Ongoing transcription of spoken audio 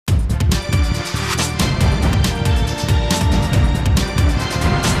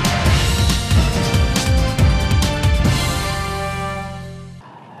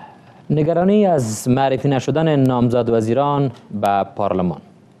نگرانی از معرفی نشدن نامزد وزیران به پارلمان.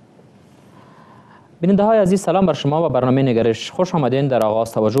 بیننده های عزیز، سلام بر شما و برنامه نگرش خوش آمدین. در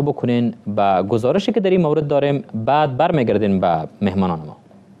آغاز توجه بکنین به گزارشی که در این مورد داریم، بعد برمیگردین به مهمانان ما.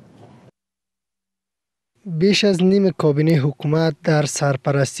 بیش از نیم کابینه حکومت در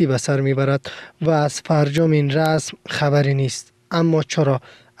سرپرستی به سر میبرد و از فرجام این رسم خبری نیست. اما چرا؟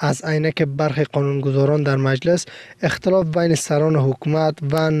 از عینک برخی قانونگذاران در مجلس، اختلاف بین سران حکومت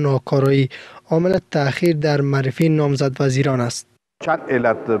و ناکارایی عامل تأخیر در معرفی نامزد وزیران است. چند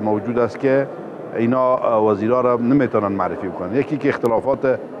علت موجود است که اینا وزیرا را نمیتونن معرفی کنند. یکی که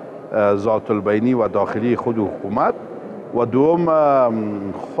اختلافات ذات البینی و داخلی خود حکومت و دوم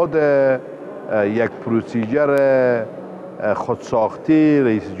خود یک پروسیجر خودساختی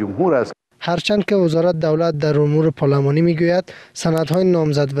رئیس جمهور است. هرچند که وزارت دولت در امور پارلمانی میگوید سندهای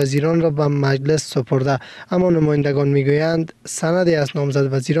نامزد وزیران را به مجلس سپرده، اما نمایندگان میگویند سندی از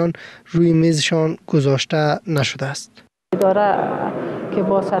نامزد وزیران روی میزشان گذاشته نشده است. اداره که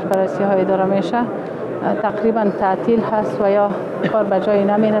با سرپرستی های اداره میشه تقریبا تعطیل هست و یا کار به جای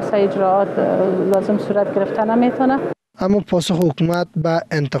نمیرسه، اجراعات لازم صورت گرفته نمیتونه. اما پاسخ حکومت به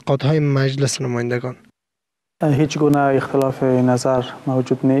انتقادهای مجلس نمایندگان: هیچ گونه اختلاف نظر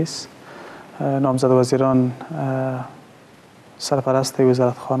موجود نیست. نامزد وزیران سرپرست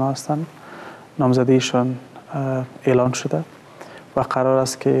وزارت خانه هستند. نامزدیشان اعلان شده و قرار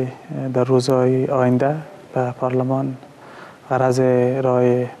است که در روزهای آینده به پارلمان غرض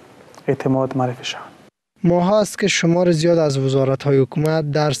رای اعتماد معرفی شوند. ماها است که شمار زیاد از وزارت‌های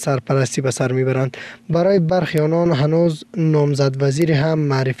حکومت در سرپرستی به سر میبرند. برای برخی آنان هنوز نامزد وزیر هم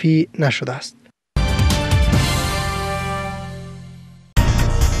معرفی نشده است.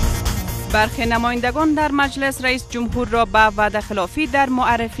 برخی نمایندگان در مجلس رئیس جمهور را به وعده خلافی در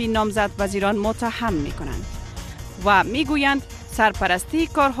معرفی نامزد وزیران متهم می کنند و می گویند سرپرستی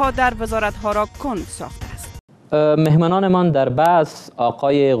کارها در وزارتها را کند ساخته است. مهمانان من در بحث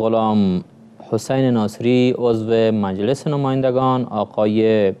آقای غلام حسین ناصری عضو مجلس نمایندگان،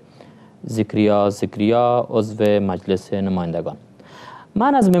 آقای زکریا عضو مجلس نمایندگان.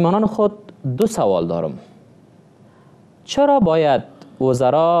 من از مهمانان خود دو سوال دارم. چرا باید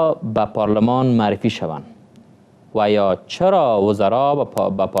وزرا به پارلمان معرفی شوند و یا چرا وزرا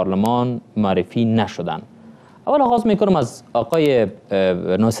به پارلمان معرفی نشدند؟ اول آغاز میکنم از آقای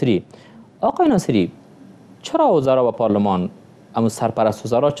ناصری. آقای ناصری، چرا وزرا به پارلمان، اما سرپرست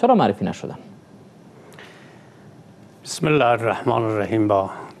وزرا چرا معرفی نشدند؟ بسم الله الرحمن الرحیم. با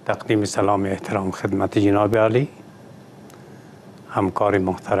تقدیم سلام احترام خدمت جناب عالی، همکار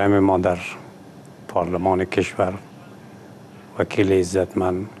محترم ما در پارلمان کشور، وکیل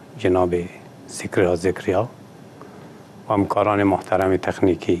عزتمند جناب زکریا و همکاران محترم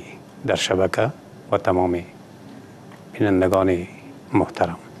تکنیکی در شبکه و تمام بینندگان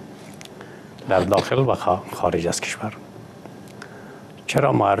محترم در داخل و خارج از کشور.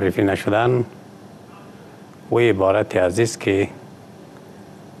 چرا معرفی نشدن؟ و عبارت عزیز که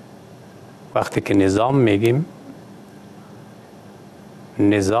وقتی که نظام میگیم،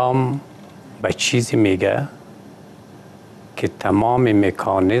 نظام به چیزی میگه که تمام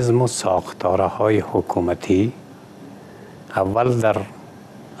مکانیزم و ساختارهای حکومتی اول در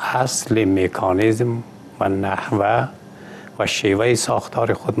اصل مکانیزم و نحوه و شیوه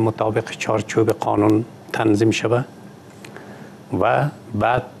ساختار خود مطابق چارچوب قانون تنظیم شود و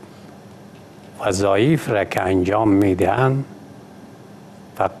بعد وظایف را که انجام میدهند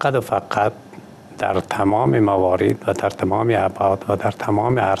فقط و فقط در تمام موارد و در تمام ابعاد و در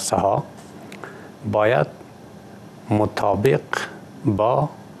تمام عرصه ها باید مطابق با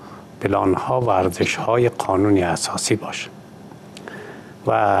پلان ها و ارزش های قانونی اساسی باشه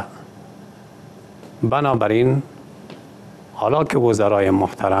و بنابراین حالا که وزرای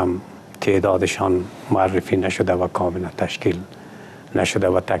محترم تعدادشان معرفی نشده و کابینه تشکیل نشده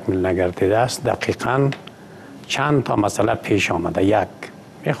و تکمیل نگردیده است، دقیقاً چند تا مسئله پیش آمده. یک،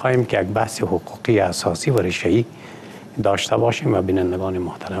 میخواهیم که یک بحث حقوقی اساسی و ریشه‌ای داشته باشیم و بینندگان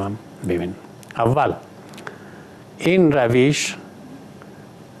محترم ببینیم. اول، این روش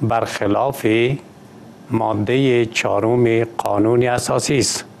برخلاف ماده 4 قانون اساسی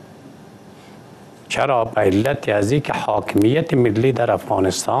است. چرا؟ به علت از اینکه حاکمیت ملی در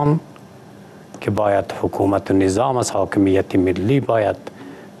افغانستان که باید حکومت و نظام از حاکمیت ملی باید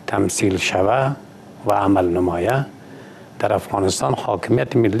تمثیل شود و عمل نمایه، در افغانستان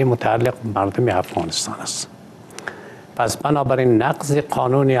حاکمیت ملی متعلق به مردم افغانستان است. پس بنابراین نقض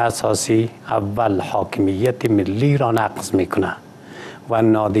قانون اساسی اول حاکمیت ملی را نقض میکنه و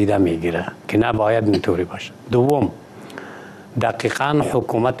نادیده میگیره که نباید اینطوری باشه. دوم، دقیقاً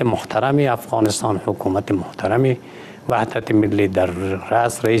حکومت محترمی افغانستان حکومت محترمی وحدت ملی در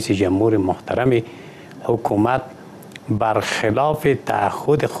رأس رئیس جمهور محترم حکومت برخلاف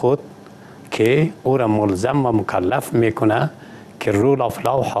تعهد خود که او را ملزم و مکلف میکنه که رول آف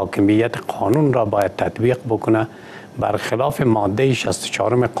لا و حاکمیت قانون را باید تطبیق بکنه، برخلاف ماده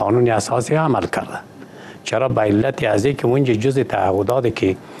 64 قانون اساسی عمل کرده. چرا؟ به علت از اینکه اونجا جز تعهداتی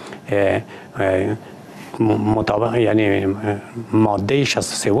که مطابق یعنی ماده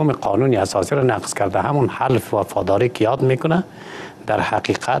 63 قانون اساسی را نقض کرده، همون حلف وفاداری که یاد میکنه، در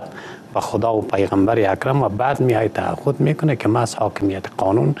حقیقت و خدا و پیغمبر اکرم و بعد میای تعهد میکنه که من از حاکمیت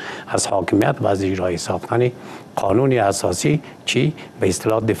قانون، از حاکمیت و از اجرای ساختن قانون اساسی چی به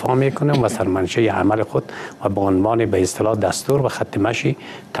اصطلاح دفاع میکنه و سرمنشه عمل خود و به عنوان به اصطلاح دستور و خط مشی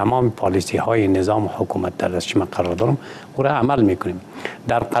تمام پالیسی های نظام حکومت در دستش من قرار دارم او را عمل میکنیم.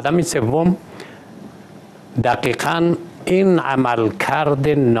 در قدم سوم دقیقاً این عملکرد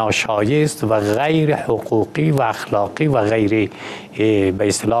ناشایست و غیر حقوقی و اخلاقی و غیر به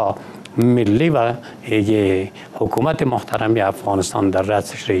اصطلاح ملی و حکومت محترم افغانستان در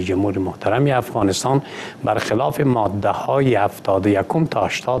رأسش رئیس جمهور محترم افغانستان برخلاف ماده های 71 تا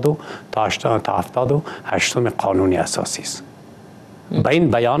 78 قانون اساسی است. به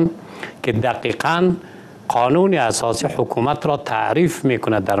این بیان که دقیقاً قانون اساسی حکومت را تعریف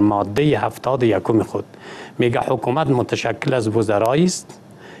میکنه در ماده 71 خود، میگه حکومت متشکل از وزرایی است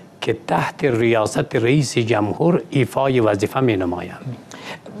که تحت ریاست رئیس جمهور ایفای وظیفه می نمایند.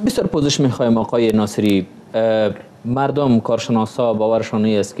 بسیار پوزش میخوایم آقای ناصری. مردم کارشناسا باورشان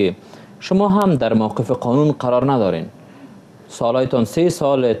است که شما هم در موقف قانون قرار ندارین. سالایتان 3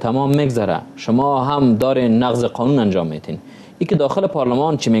 سال تمام میگذره، شما هم دارین نقض قانون انجام میتین. ای که داخل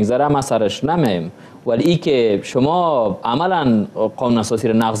پارلمان چی میگذره ما سرش نمیم، ولی ای که شما عملا قانون اساسی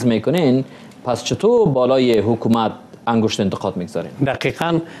رو نقض میکنین، پس چطور بالای حکومت انگشت انتقاد میگذارین؟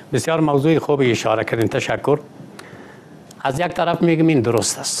 دقیقاً بسیار موضوع خوبی اشاره کردین، تشکر. از یک طرف میگیم این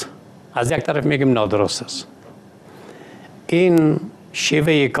درست است، از یک طرف میگیم نادرست است. این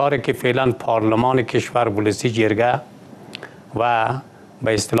شیوه کاری که فعلا پارلمان کشور بولسی جرگه و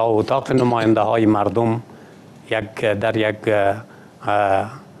به اصطلاح اتاق نماینده های مردم در یک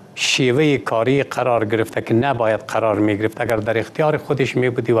شیوه کاری قرار گرفته که نباید قرار می گرفت. اگر در اختیار خودش می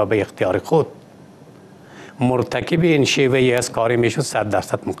بودی و به اختیار خود مرتکب این شیوه از کاری می شد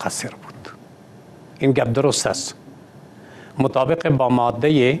 100% مقصر بود. این گپ درست است. مطابق با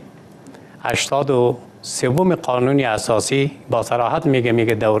ماده 83 قانون اساسی با صراحت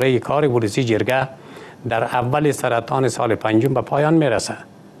میگه دوره کار بولسی جرگه در اول سرطان سال 5 به پایان میرسه.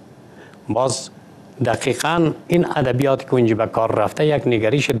 باز دقیقاً این ادبیات که اونجا به کار رفته یک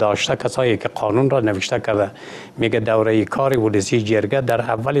نگریش داشته کسایی که قانون را نوشته کرده، میگه دوره کار بولسی جرگه در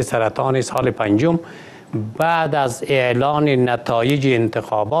اول سرطان سال 5 بعد از اعلان نتایج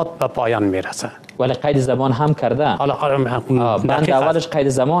انتخابات به پایان میرسه. ولی قید زمان هم کرده. حالا بند اولش قید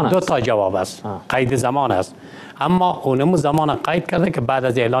زمان است. 2 تا جواب است. قید زمان است، اما اونم زمان قید کرده که بعد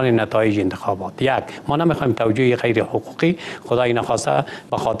از اعلان نتایج انتخابات. یک، ما نمیخوایم توجیه غیر حقوقی، خدای نخواسته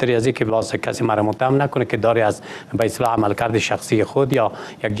به خاطر از اینکه واسه کسی مرا متهم نکنه که داره از به اصطلاح عملکرد شخصی خود یا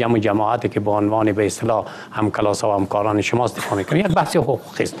یک جمع جماعتی که به عنوان به اصطلاح همکلاسا و همکاران شما استفاده میکنه. یک بحث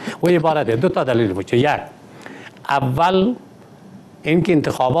حقوقی است و عبارت 2 تا دلیل بود. یک، اول اینکه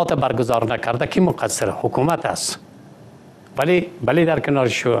انتخابات برگزار نکرده کی مقصر؟ حکومت است. ولی در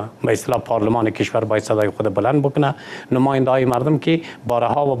کنارش به اصطلاح پارلمان کشور باید صدای خود بلند بکنه. نماینده های مردم که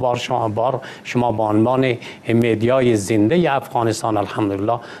بارها و بار شما به عنوان مدیای زنده افغانستان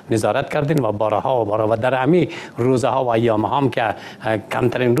الحمدلله نظارت کردین و بارها و در همین روزها و ایام هم که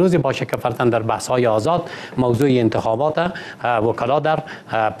کمترین روزی باشه که فرضاً در بحث های آزاد موضوع انتخابات وکلا در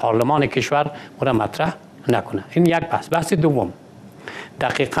پارلمان کشور را مطرح نکنه. این یک بحث دوم،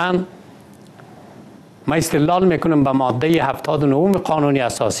 دقیقاً ما استدلال میکنم به ماده 79 قانون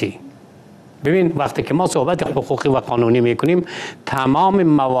اساسی. ببین وقتی که ما صحبت حقوقی و قانونی میکنیم تمام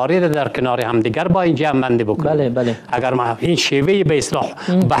موارد در کنار همدیگر باید جمع بندی بکنیم. بله. اگر ما این شیوه به اصطلاح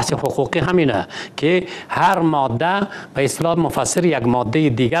بحث حقوقی همینه که هر ماده به اصطلاح مفسر یک ماده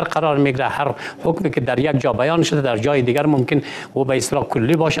دیگر قرار میگیره. هر حکمی که در یک جا بیان شده در جای دیگر ممکن او به اصطلاح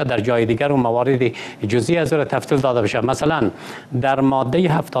کلی باشه، در جای دیگر اون موارد جزئی از اون تفصیل داده بشه. مثلا در ماده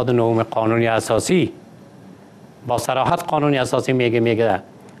 79 قانون اساسی با صراحت قانون اساسی میگه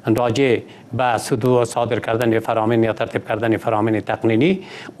راجع به صادر کردن فرامین یا ترتیب کردن فرامین تقنینی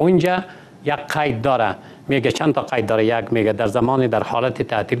اونجا یک قید داره. میگه چند تا قید داره. یک میگه در حالت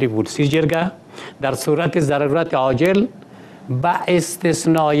تعطیلی بولسی جرگه در صورت ضرورت عاجل با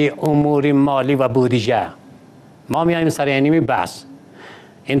استثنای امور مالی و بودجه. ما میایم سر اینمی بحث.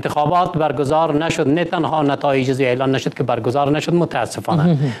 انتخابات برگزار نشد، نه تنها نتایج اعلان نشد که برگزار نشد،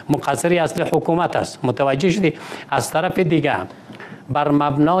 متاسفانه مقصری اصل حکومت است. متوجه شدی؟ از طرف دیگه بر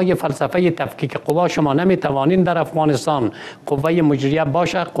مبنای فلسفه تفکیک قوا شما نمیتوانین در افغانستان قوه مجریه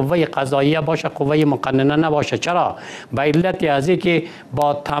باشه، قوه قضاییه باشه، قوه مقننه نباشه. چرا؟ به علت از اینکه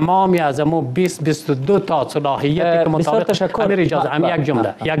با تمامی از امو 22 تا صلاحیتی که مطابق امیر اجازه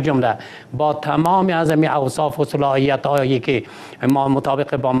یک جمله با تمامی از امی اوصاف و صلاحیت هایی که ما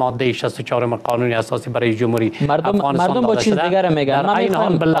مطابق با ماده 64 قانون اساسی برای جمهوری مردم با چیز دیگر میگن. من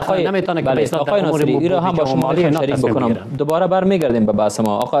میخوام بالاخره نمیتونه که آقای ناصری این رو هم با شما شریک بکنم. دوباره برمیگردیم به بحث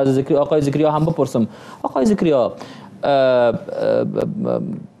ما. آقای ذکریا هم بپرسم. آقای ذکریا،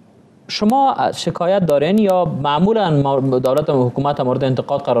 شما شکایت دارین یا معمولا دولت و حکومت مورد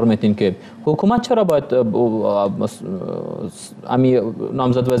انتقاد قرار میتین که حکومت چرا باید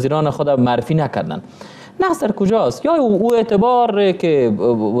نامزد وزیران خود معرفی نکردن؟ نقص در کجاست؟ یا او اعتبار که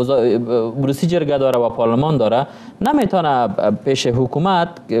بروسی جرگه داره و پارلمان داره نمیتونه پیش حکومت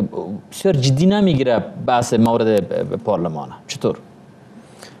بسیار جدی نمیگیره بحث مورد پارلمان؟ چطور؟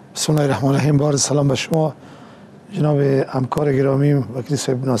 بسم الله الرحمن الرحیم. بار سلام به شما جناب همکار گرامی وکیل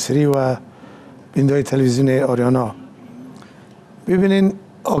صاحب ناصری و بیننده تلویزیون آریانا. ببینین،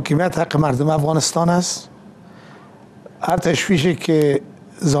 حاکمیت حق مردم افغانستان است. هر تشویشی که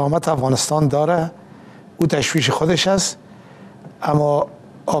زعامت افغانستان داره او تشویش خودش است، اما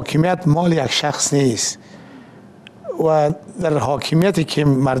حاکمیت مال یک شخص نیست و در حاکمیتی که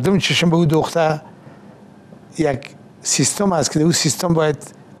مردم چشم به او دوخته یک سیستم است که او سیستم باید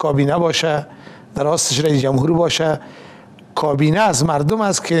کابینه باشه، در راستش رئیس جمهور باشه. کابینه از مردم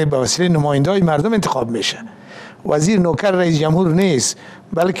است که به وسیله نماینده های مردم انتخاب میشه. وزیر نوکر رئیس جمهور نیست،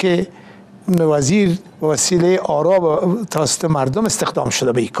 بلکه وزیر به وسیله آرا توسط مردم استخدام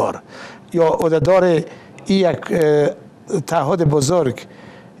شده به این کار. یا عهدهدار این یک تعهد بزرگ،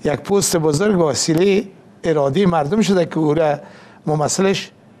 یک پست بزرگ به وسیله اراده مردم شده که او را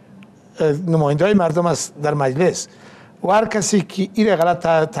ممثلش نماینده های مردم است در مجلس. و هر کسی که این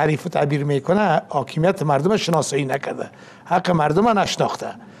غلط تعریف و تعبیر میکنه حاکمیت مردم شناسایی نکرده، حق مردم نشناخته.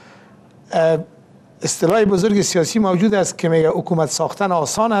 اصطلاح بزرگ سیاسی موجود است که میگه حکومت ساختن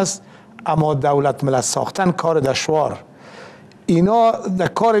آسان است اما دولت ملت ساختن کار دشوار. اینا در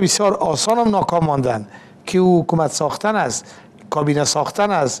کار بسیار آسان هم ناکام ماندن که حکومت ساختن است، کابینه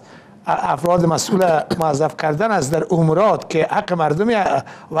ساختن است، افراد مسئول موظف کردن است در امورات که حق مردم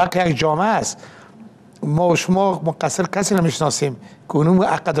و حق یک جامعه است. ما و شما مقصر کسی نمیشناسیم که اونم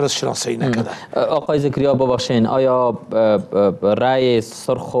حق درست شناسایی نکرده. آقای ذکریا ببخشین، آیا رأی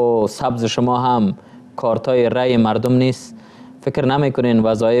سرخ و سبز شما هم کارتای رأی مردم نیست؟ فکر نمیکنین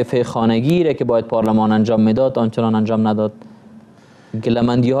وظایف خانگی را که باید پارلمان انجام میداد آنچنان انجام نداد؟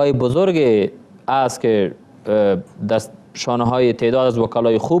 گلمندی های بزرگ است که دست شانه های تعداد از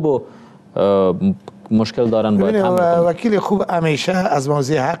وکلای خوب و مشکل دارن باید هم بکنن. وکیل خوب همیشه از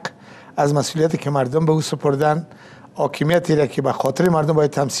موضوع حق، از مسئولیتی که مردم به او سپردن، حاکمیتی را که به خاطر مردم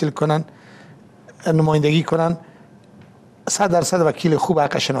باید تمثیل کنن، نمایندگی کنن، 100% وکیل خوب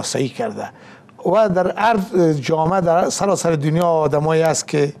حق شناسایی کرده. و در هر جامعه در سراسر دنیا آدمایی است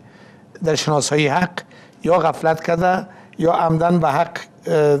که در شناسایی حق یا غفلت کرده یا عمدن به حق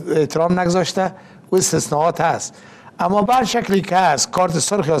احترام نگذاشته و استثناءات هست. اما بر شکلی که هست کارت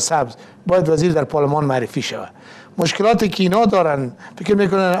سرخ یا سبز باید وزیر در پارلمان معرفی شود. مشکلاتی که اینا دارن فکر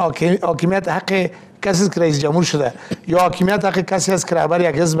میکنن حاکمیت حق کسی است که رئیس جمهور شده، یا حاکمیت حق کسی است که رهبر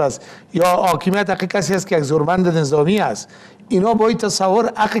یک حزب است، یا حاکمیت حق کسی است که یک زورمند نظامی است. اینا با این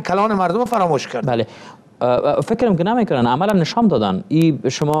تصور حق کلان مردم فراموش کرد. بله، فکرم که نمیکنن، عملا نشان دادن.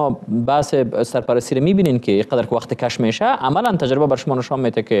 شما بحث سرپرستی رو میبینین که اینقدر که وقت کش میشه عملا تجربه بر شما نشان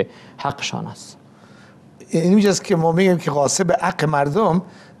میده که حقشان است. اینجاست که ما میگیم که غاصب حق مردم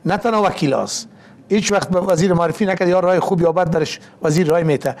نه تنها وکیل است. هیچ وقت به وزیر معرفی نکرد یا رای خوب یا بد درش وزیر رای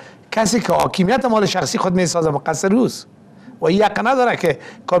میته. کسی که حاکمیت مال شخصی خود میسازه مقصر روز و این حق نداره که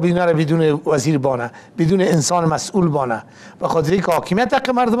کابینه را بدون وزیر بانه، بدون انسان مسئول بانه. به خاطر اینکه حاکمیت حق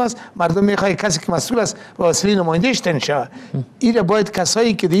مردم است، مردم میخواد کسی که مسئول است به وسیله نماینده‌اش تعیین شود. این باید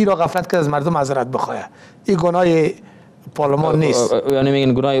کسایی که دیگه را غفلت کرد از مردم معذرت بخواه. این گناه پارلمان نیست. یعنی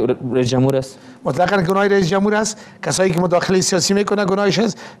میگن گناه رئیس جمهور است؟ مطلقاً گناه رئیس جمهور است. کسایی که مداخله سیاسی میکنه گناهش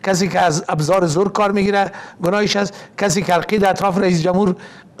است. کسی که از ابزار زور کار میگیره گناهش است. کسی که حلقه در اطراف رئیس جمهور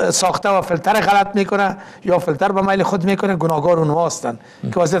ساخته و فیلتر غلط میکنه یا فیلتر به میل خود میکنه گناهگار اونها هستند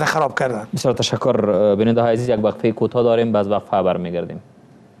که وضعیت خراب کردن. بسیار تشکر. بیننده های عزیز، یک وقفه کوتاه داریم، بعد وقفه برمیگردیم.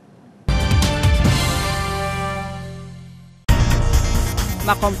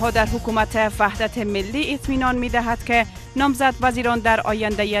 مقام ها در حکومت وحدت ملی اطمینان می دهد که نامزد وزیران در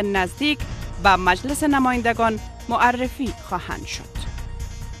آینده نزدیک به مجلس نمایندگان معرفی خواهند شد.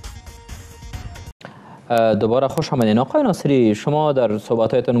 دوباره خوش آمدین. آقای ناصری، شما در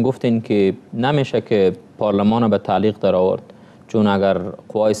صحبتاتون گفتین که نمیشه که پارلمان به تعلیق در آورد، چون اگر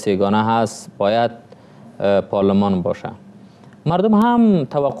قوای سیگانه هست باید پارلمان باشه. مردم هم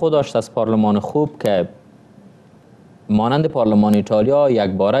توقع داشت از پارلمان خوب که مانند پارلمان ایتالیا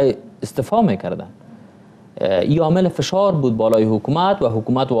یک باره استعفا میکردن. این عامل فشار بود بالای حکومت و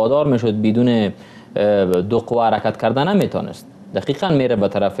حکومت وادار میشد بدون دو قوه حرکت کردن نمیتونست. دقیقاً میره به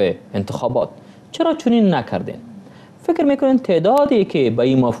طرف انتخابات. چرا چنین نکردین؟ فکر میکنین تعدادی که به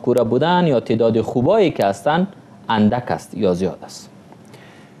این مفکوره بودن یا تعداد خوبایی که هستن اندک است یا زیاد است؟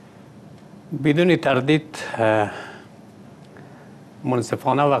 بدون تردید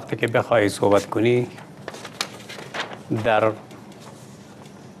منصفانه وقتی که بخوای صحبت کنی در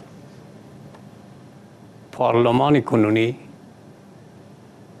پارلمان کنونی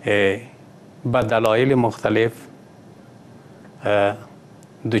به دلایل مختلف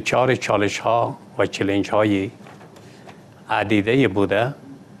دچار چالش ها و چلنج های عدیده بوده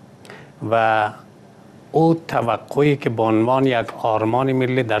و او توقعی که به عنوان یک آرمان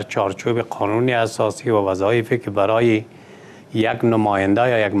ملی در چارچوب قانون اساسی و وظایفی که برای یک نماینده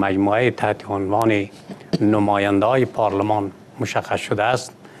یا یک مجموعه تحت عنوان نماینده های پارلمان مشخص شده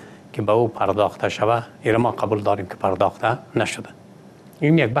است که به او پرداخته شود، این ما قبول داریم که پرداخته نشده.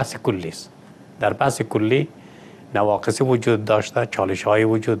 این یک بحث کلی است. در بحث کلی نواقصی وجود داشته، چالش های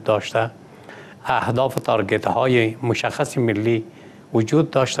وجود داشته، اهداف و تارگت های مشخص ملی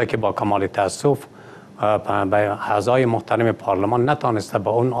وجود داشته که با کمال تاسف به اعضای محترم پارلمان نتانسته به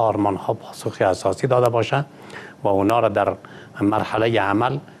اون آرمان ها پاسخ اساسی داده باشه و اونا را در مرحله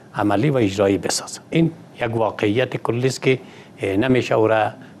عملی و اجرایی بسازه. این یک واقعیت کلی است که نمیشه او را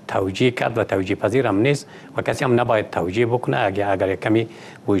توجیه کرد و توجیه پذیر هم نیست و کسی هم نباید توجیه بکنه اگر کمی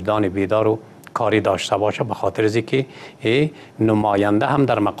وجدان بیدار و کاری داشته باشه، به خاطر از اینکه نماینده هم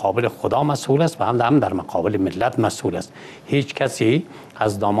در مقابل خدا مسئول است و هم در مقابل ملت مسئول است. هیچ کسی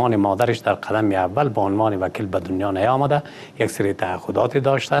از دامان مادرش در قدم اول به عنوان وکیل به دنیا نیامده، یک سری تعهدات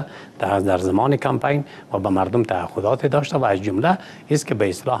داشته در زمان کمپین و به مردم تعهدات داشته و از جمله است که به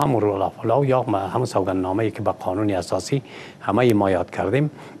اصطلاح هم رولافلا یا هم سوگندنامه‌ای که به قانون اساسی همه ما یاد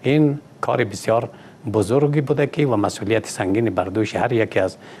کردیم، این کار بسیار بزرگی بوده که و مسئولیت سنگین بر دوش هر یکی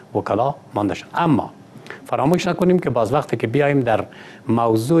از وکلا مانده شد. اما فراموش نکنیم که باز وقتی که بیایم در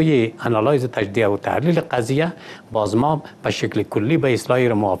موضوع انالایز تجزیه و تحلیل قضیه، باز ما به شکل کلی به اصلاحی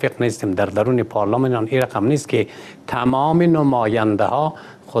را موافق نیستیم. در درون پارلمان این رقم نیست که تمام نماینده ها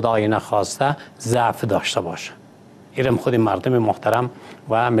خدای نخواسته ضعف داشته باشه. ایرم خود مردم محترم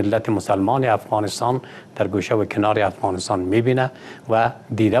و ملت مسلمان افغانستان در گوشه و کنار افغانستان میبینه و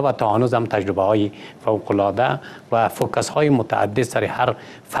دیده و تا هنوز هم تجربه های فوق‌العاده و فوکس های متعدد سر هر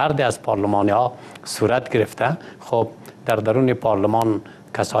فرد از پارلمانی ها صورت گرفته. خب در درون پارلمان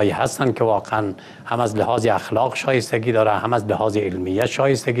کسایی هستند که واقعا هم از لحاظ اخلاق شایستگی داره، هم از لحاظ علمیت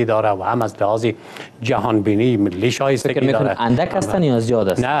شایستگی داره و هم از لحاظ جهانبینی ملی شایستگی داره. اندک هستن یا زیاد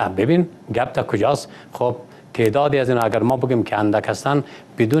است؟ نه، ببین گپ تا کجاست. خب تعدادی از اینا اگر ما بگیم که اندک هستن،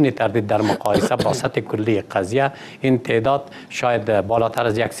 بدون تردید در مقایسه با سطح کلی قضیه این تعداد شاید بالاتر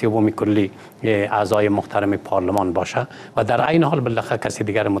از 1/3 کلی اعضای محترم پارلمان باشه و در عین حال بالاخره کسی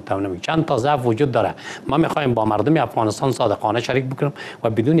دیگر متهم نمیگه. چند تا ضعف وجود داره. ما میخوایم با مردم افغانستان صادقانه شریک بکنیم و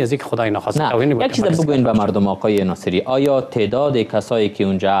بدون از اینکه خدای نخواسته توهین یک چیز بگوین به مردم. آقای ناصری، آیا تعداد کسایی که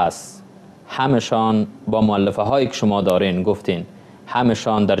اونجا هست همشان با مؤلفه هایی که شما دارین گفتین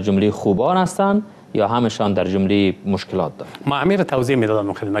همشان در جمله خوبان هستن یا همشان در جمله مشکلات دارن؟ ما امیر توضیح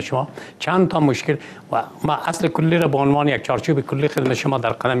میدادم خدمت شما چند تا مشکل و ما اصل کلی را به عنوان یک چارچوب کلی خدمت شما در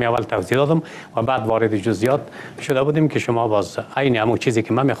قدم اول توضیح دادم و بعد وارد جزئیات شده بودیم که شما باز عین همون چیزی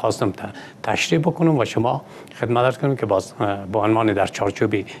که من میخواستم تشریح بکنم و شما خدمت کنم که باز به عنوان در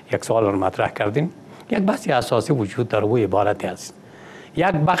چارچوب یک سوال رو مطرح کردین. یک بحث اساسی وجود داره و عبارتی است: یک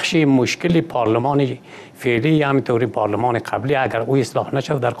بخش مشکل پارلمان فعلی همینطوری پارلمان قبلی اگر او اصلاح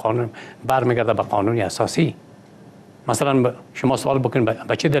نشد در قانون برمیگرده به قانون اساسی. مثلا شما سوال بکنید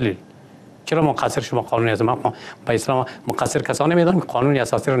به چه دلیل؟ چرا مقصر شما قانون اساسی؟ به اسلام مقصر کسانی میدانم که قانون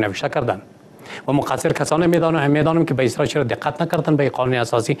اساسی رو نوشته کردن و مقصر کسانی میدانم که به اصلاح چرا دقت نکردن به قانون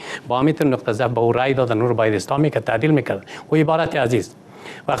اساسی، با همین نقطه ضعف به او رأی دادن، او رو باید اسلامی که تعدیل میکردن. و عبارت عزیز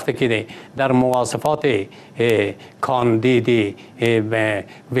وقتی که در مواصفات کاندید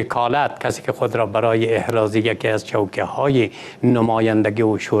وکالت کسی که خود را برای احراز یکی از چوکه های نمایندگی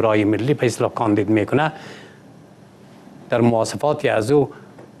و شورای ملی به اصطلاح کاندید میکنه، در مواصفاتی از او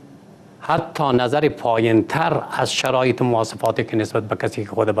حتی نظر پایین تر از شرایط مواصفاتی که نسبت به کسی که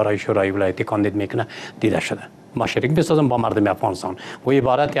خود برای شورای ولایتی کاندید میکنه دیده شده. ما شریک بسازیم با مردم افغانستان. و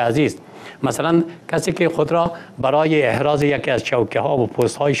عبارت عزیز، مثلا کسی که خود را برای احراز یکی از چوکه ها و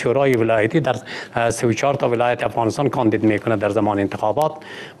پست های شورای ولایتی در 34 تا ولایت افغانستان کاندید میکنه در زمان انتخابات،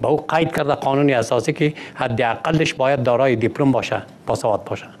 به او قید کرده قانون اساسی که حداقلش باید دارای دیپلم باشه، باسواد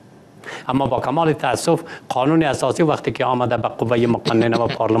باشه. اما با کمال تاسف قانون اساسی وقتی که آمده به قوه مقننه و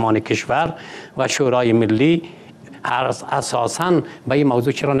پارلمان کشور و شورای ملی اساساً به این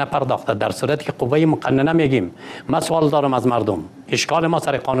موضوع چرا نپرداخته، در صورتی که قوه مقننه میگیم. ما سوال دارم از مردم، اشکال ما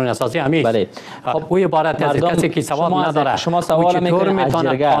سر قانون اساسی همیشه. بله. خب او عبارت از کسی که سواد نداره، شما سوال میکنید از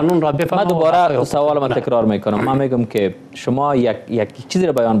جرگه. قانون را بفهمه. من دوباره سوال من تکرار میکنم. من میگم که شما یک چیزی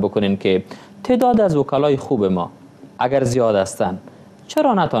رو بیان بکنین که تعداد از وکلای خوب ما اگر زیاد هستن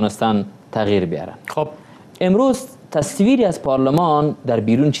چرا نتونستن تغییر بیارن؟ خب امروز تصویری از پارلمان در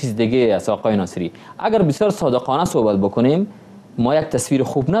بیرون چیز دیگه است آقای ناصری. اگر بسیار صادقانه صحبت بکنیم ما یک تصویر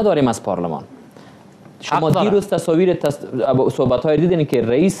خوب نداریم از پارلمان. شما دیروز تصاویر صحبت‌های دیدین که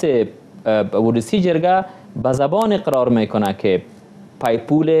رئیس ورودی جرگه به زبان اقرار میکنه که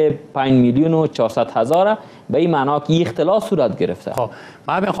پول 5,400,000 به این معنا که اختلاف صورت گرفته. خب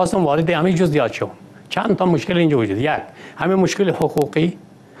من می‌خواستم وارد همین جزئیات شم. چند تا مشکل اینجا وجود. یک، همین مشکل حقوقی.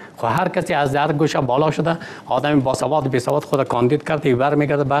 خب هر کسی از هر گوشه بالا شده، آدم با سواد بی سواد خود کاندید کرده،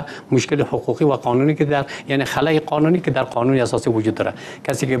 برمیگرده به مشکل حقوقی و قانونی که در یعنی خلای قانونی که در قانون اساسی وجود داره.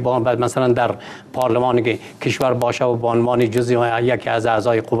 کسی که مثلا در پارلمان کشور باشه و به عنوان جزء یکی از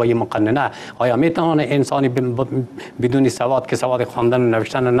اعضای قوه مقننه، آیا میتونه انسانی بدون سواد که سواد خواندن و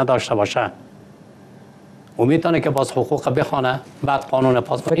نوشتن نداشته باشه و میتونه که باز حقوق بخونه بعد قانون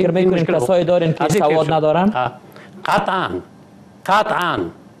پاس کنه؟ فکر میکنین کسایی دارین که سواد ندارن؟ قطعاً.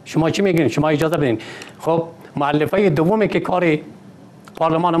 شما چی میگین؟ شما اجازه بدین. خب مؤلفه دومی که کار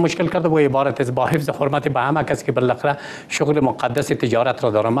پارلمان مشکل کرده و عبارت از با حفظ حرمت به همه کسی که بالاخره شغل مقدس تجارت را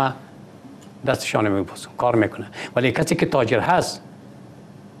داره، ما دستشان میبوسم کار میکنه، ولی کسی که تاجر هست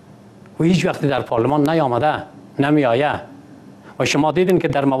و هیچ وقت در پارلمان نیامده نمیآیه و شما دیدین که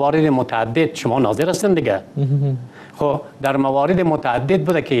در موارد متعدد شما ناظر هستین دیگه. خب در موارد متعدد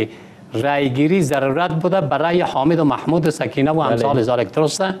بوده که رایگیری ضرورت بوده برای حامد و محمود و سکینه و امثال ذالک،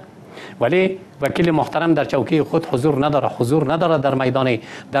 درسته؟ ولی وکیل محترم در چوکی خود حضور نداره در میدان،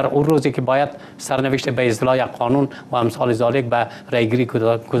 در اون روزی که باید سرنوشت به اصلاح قانون و امثال ذالک به رایگیری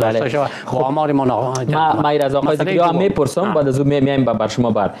گذاشته شود و آمار ما از آقای زکریا میپرسم، بعد از اون میایم بر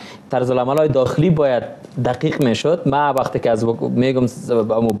شما. بر طرز العمل‌های داخلی باید دقیق میشد. ما وقتی که از میگم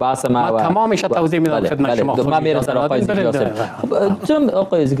بحث ما تمامش توضیح میدم خدمت شما. ما میرسم آقای زکریا. خب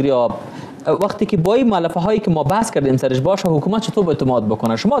آقای زکریا، وقتی که با این مؤلفه هایی که ما بحث کردیم سرش باشه، حکومت چطور اعتماد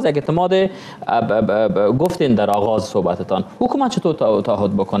بکنه؟ شما از یک اعتماد گفتین در آغاز صحبتتان، حکومت چطور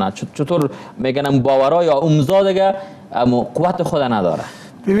تعهد بکنه؟ چطور میگن باورا یا امضا دیگه قوت خود نداره؟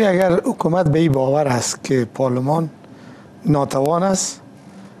 ببین اگر حکومت به این باور است که پارلمان ناتوان است،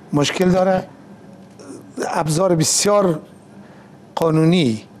 مشکل داره، ابزار بسیار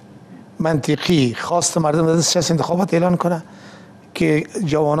قانونی منطقی خواست مردم در دستش انتخابات اعلان کنه که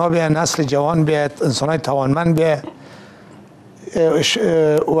جوانا بیان، نسل جوان بیاد، انسانای توانمند بیاد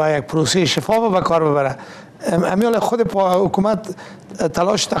و یک پروسه شفاف به کار ببره. امیال خود حکومت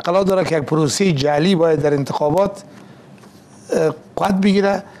تلاش تقلا داره که یک پروسه جعلی باید در انتخابات قوت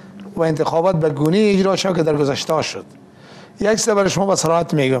بگیره و انتخابات به گونه اجرا شد که در گذشته شد. یک سبب شما با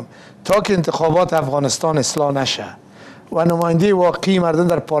صراحت میگم، تا که انتخابات افغانستان اصلاح نشه و نماینده واقعی مردم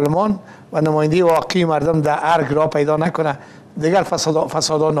در پارلمان و نماینده واقعی مردم در ارگ را پیدا نکنه، دیگر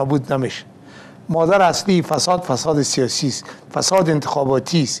فساد نابود نمیشه. مادر اصلی فساد سیاسی است، فساد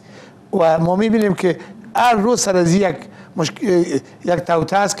انتخاباتی است و ما میبینیم که هر روز سر از یک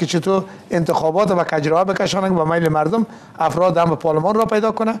توته است که چطور انتخابات و کجرا بکشانه به میل مردم، افراد هم به پارلمان را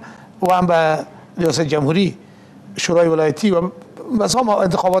پیدا کنه و هم به ریاست جمهوری، شورای ولایتی و بس هم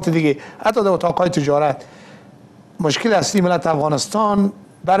انتخابات دیگه، حتی در اتاقهای تجارت. مشکل اصلی ملت افغانستان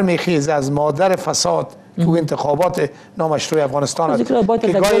برمیخیز از مادر فساد که انتخابات نامشروع افغانستان است. باید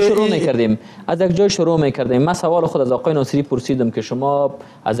از یک جای شروع میکردیم. من سوال خود از آقای ناصری پرسیدم که شما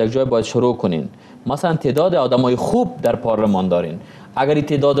از یک جای باید شروع کنین. مثلا تعداد آدمای خوب در پارلمان دارین، اگر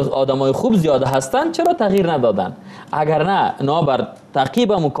تعداد آدمای خوب زیاده هستن چرا تغییر ندادن؟ اگر نه بر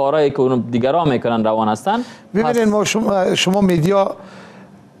تعقیب هم کارهایی که دیگران میکنن روان هستن. ببینید ما شما میدیا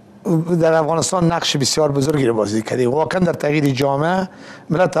در افغانستان نقش بسیار بزرگی رو بازی کردید. واقعا در تغییر جامعه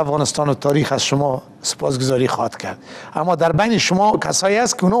ملت افغانستان و تاریخ از شما سپاسگزاری خواهد کرد. اما در بین شما کسایی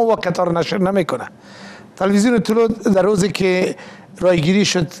هست که اونا واقعیت رو نشر نمیکنه. تلویزیون طلوع در روزی که رایگیری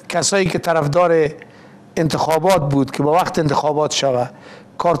شد، کسایی که طرفدار انتخابات بود که با وقت انتخابات شود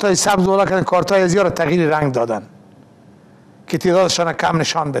کارتای سبز ولا کردن، کارتای ازیار تغییر رنگ دادن که تعدادشان کم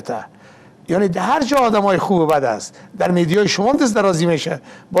نشان بده. یعنی در هر جا آدمای خوب و بد است. در میدیای شما دست درازی میشه.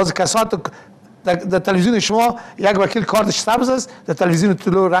 باز کسات در تلویزیون شما یک وکیل کارتش سبز است، در تلویزیون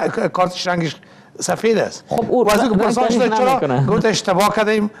طلوع کارتش رنگش سفید است. خب او چرا گفت اشتباه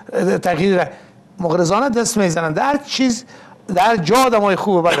کردیم تغییر مغرضانه دست میزنن. در چیز در جا آدمای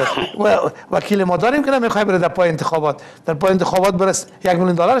خوب و بد است. و وکیل ما داریم که نمیخواد بره در پای انتخابات. در پای انتخابات برس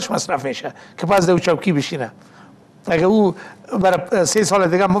 $1,000,000 مصرف میشه که پس در چوکی بشینه. اگه او برای 3 سال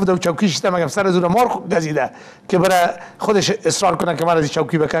دیگه مفت در چوکی شده، مگم سر زور مار گزیده که برای خودش اصرار کنه که من از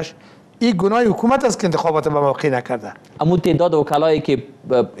چوکی بکش. این گناه حکومت است که انتخابات به موقع نکرده. اما تعداد وکلایی که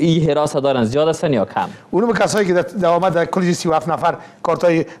این حراست دارن زیاد هستن یا کم؟ اونم کسایی که در آمد در کلیج 37 نفر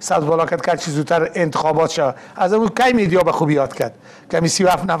کارتای سبز بالا کرد چیز زودتر انتخابات شد. از اون کی میدیا به خوبی یاد کرد که می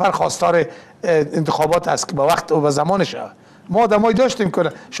 37 نفر خواستار انتخابات است که با وقت و به زمانش. ما آدمایی داشتیم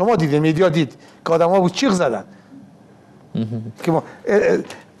که شما دیدید، میدیا دید که آدم‌ها بود چیغ زدن که ما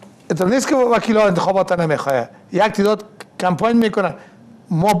نیست که وکیل‌ها انتخابات نمیخواه، یک تعداد کمپاین میکنن.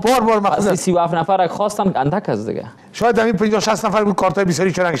 ما بار از 37 نفر خواستن اندک از دیگه، شاید همین 50-60 نفر بود کارتای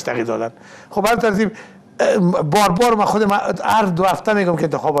بیساری چرنگش تغییر دادن. خب هر ترتیب بار ما خود هر 2 هفته میگم که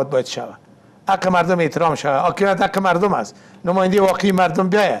انتخابات باید شود، حق مردم احترام شود، حاکمیت حق مردم است، نماینده واقعی مردم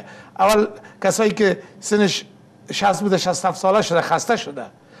بیایه. اول کسایی که سنش 60 بوده 67 ساله شده، خسته شده،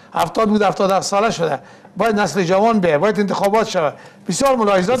 70 بود 77 ساله شده، باید نسل جوان بیایه، باید انتخابات شود. بسیار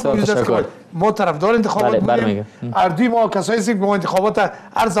ملاحظات موجود است که ما طرفدار انتخابات بودیم. اردوی ما کسایی هستیم که ما انتخابات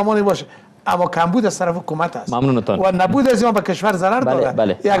هر زمانی باشه، اما کمبود از طرف حکومت است. ممنونتان. و نبود از این به کشور ضرر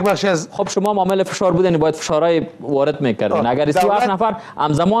داره. یک بخش از خب شما معامل فشار بودین، باید فشارهای وارد میکردین. اگر 37 نفر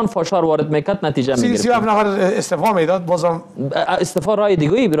همزمان فشار وارد میکرد نتیجه میگرفت. 37 نفر استعفا میداد، بازم استعفا رای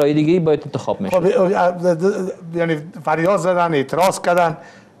دیگه باید انتخاب میشد. یعنی فریاد زدن، اعتراض کردن،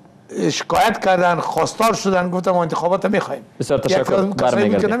 شکایت کردن، خواستار شدن، گفتم ما انتخابات میخوایم. بسیار تشکر.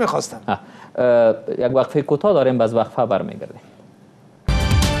 برمیگردیم که نمیخواستن. یک وقفه کوتاه داریم، باز وقفه برمیگردیم.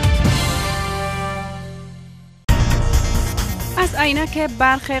 از عینک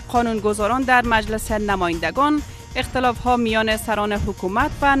برخی قانونگذاران در مجلس نمایندگان، اختلاف‌ها میان سران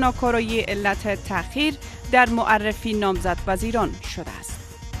حکومت و ناکارایی علت تأخیر در معرفی نامزد وزیران شده است.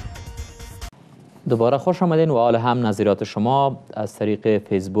 دوباره خوش آمدین و حال هم نظرات شما از طریق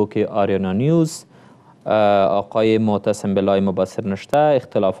فیسبوک آریانا نیوز. آقای معتصم بالله مبصر نشته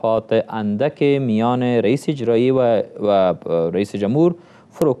اختلافات اندک میان رئیس اجرایی و رئیس جمهور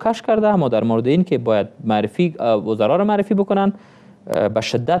فروکش کرده، اما در مورد این که باید وزرا را معرفی بکنن به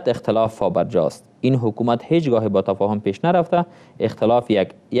شدت اختلاف برجاست. این حکومت هیچگاه با تفاهم پیش نرفته. اختلاف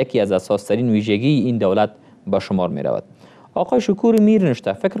یکی از اساس‌ترین ویژگی این دولت به شمار می رود. آقای شکور میر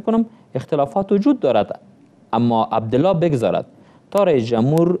نشته فکر کنم اختلافات وجود دارد، اما عبدالله بگذارد تا رئیس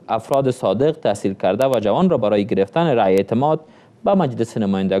جمهور افراد صادق تحصیل کرده و جوان را برای گرفتن رأی اعتماد به مجلس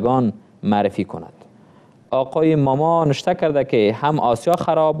نمایندگان معرفی کند. آقای ماما نشته کرده که هم آسیا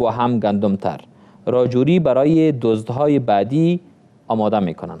خراب و هم گندم تر، راجوری برای دزدهای بعدی آماده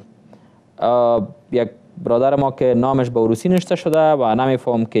میکنن. یک برادر ما که نامش به روسی نشته شده و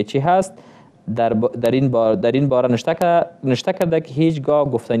نمیفهم که چی هست، در این باره نشته کرده که هیچگاه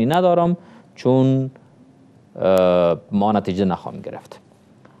گفتنی ندارم چون ما نتیجه نخواهم گرفت.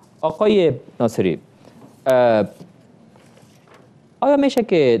 آقای ناصری، آیا میشه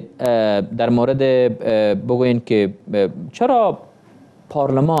که در مورد بگوین که چرا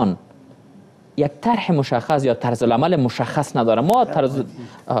پارلمان یک طرح مشخص یا طرز العمل مشخص نداره؟ ما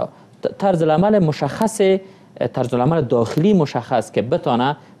طرز العمل مشخص، طرز العمل داخلی مشخص که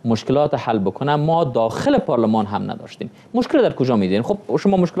بتونه مشکلات حل بکنه ما داخل پارلمان هم نداشتیم. مشکل در کجا میدین؟ خب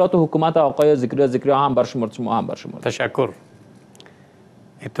شما مشکلات حکومت آقای ذکری هم برشمرد، شما هم برشمرد. تشکر.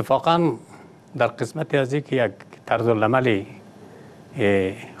 اتفاقا در قسمت از یک طرز العمل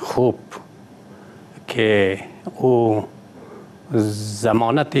خوب که او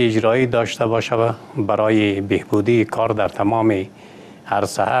ضمانت اجرایی داشته باشه برای بهبودی کار در تمام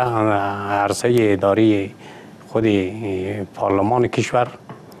عرصه اداری خود پارلمان کشور،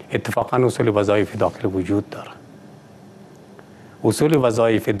 اتفاقا اصول وظایف داخلی وجود داره. اصول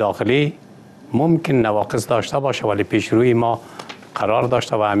وظایف داخلی ممکن نواقص داشته باشه ولی پیشروی ما قرار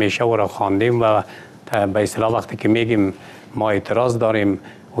داشته و همیشه او را خواندیم و به اصطلاح وقتی که میگیم ما اعتراض داریم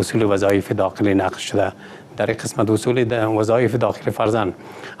اصول وظایف داخلی نقض شده. در این قسمت اصول وظایف داخلی فرضاً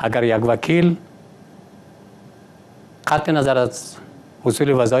اگر یک وکیل قطع نظر از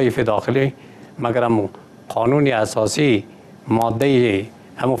اصول وظایف داخلی مگر هم قانون اساسی ماده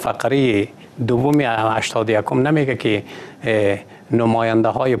همون فقره دوم 81 نمیگه که نماینده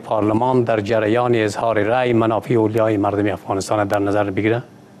های پارلمان در جریان اظهار رأی منافع اولیای مردم افغانستان در نظر بگیره؟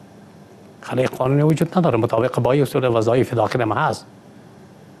 خیلی قانونی وجود نداره، مطابق با اصول وظایف داخلی ما هست.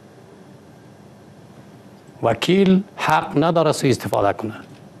 وکیل حق نداره سوء استفاده کنه.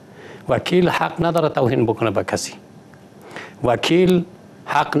 وکیل حق نداره توهین بکنه به کسی. وکیل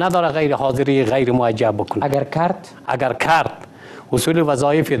حق نداره غیر حاضری غیر موجه بکنه. اگر کرد اصول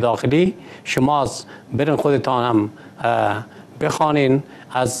وظایف داخلی شما برین خودتان هم بخوانین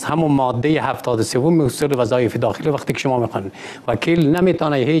از همون ماده 73 اصول وظایف داخلی. وقتی که شما میخوانید وکیل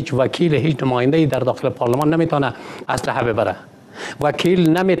نمیتونه، هیچ وکیل هیچ نماینده در داخل پارلمان نمیتونه اسلحه ببره. وکیل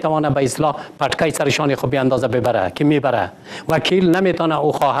نمیتونه به اصلاح پټکای سرشان خو بیاندازه ببره که میبره. وکیل نمیتونه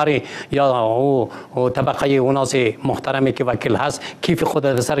او خواهر یا او طبقه اوناس محترمی که وکیل هست کیف خود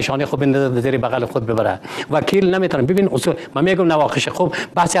در سرشان خو بندازه زیر بغل خود ببره. وکیل نمیتونه. ببین اصول من میگم نواقش خوب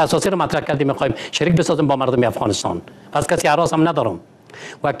بحث اساسی رو مطرح کردیم، میخوایم شریک بسازیم با مردم افغانستان. پس کسی اعراض هم ندارم.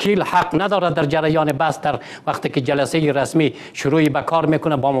 وکیل حق نداره در جریان بحث در وقتی که جلسه رسمی شروعی به کار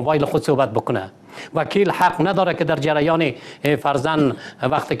میکنه با موبایل خود صحبت بکنه. وکیل حق نداره که در جریان فرزن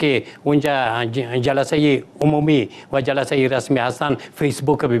وقتی که اونجا جلسه عمومی و جلسه رسمی هستن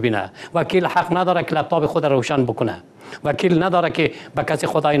فیسبوک ببینه. وکیل حق نداره که لپتاپ خود روشن بکنه. وکیل نداره که به کسی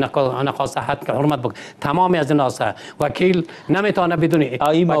خدای نخواسته حد حرمت بکنه. تمام از این هست. وکیل نمیتونه بدون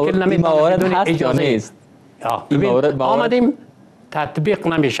وکیل نمیتونه بدون اجازه. آمدیم تطبیق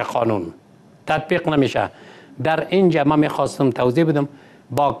نمیشه، قانون تطبیق نمیشه. در اینجا من میخواستم توضیح بدم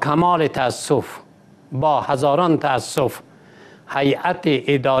با کمال تاسف، با هزاران تاسف، هیئت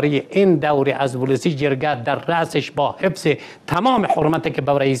اداری این دوره از ولسی جرگه در رأسش با حفظ تمام حرمتی که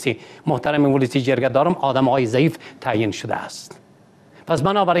به رئیس محترم ولسی جرگه دارم آدم‌های ضعیف تعیین شده است. پس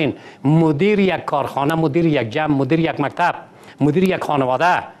بنابراین مدیر یک کارخانه، مدیر یک جمع، مدیر یک مکتب، مدیر یک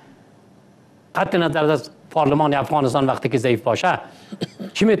خانواده قطع نظر از پارلمان افغانستان وقتی که ضعیف باشه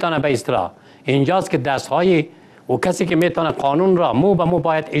چی میتونه به اصطلاح اینجاست که دستهای و کسی که میتونه قانون را مو به مو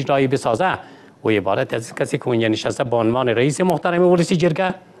باید اجرایی بسازه و عبارت از کسی که اونجا نشسته به عنوان رئیس محترم ولسی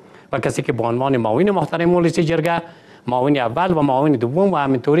جرگه و کسی که به عنوان معاون محترم ولسی جرگه، معاون اول و معاون دوم و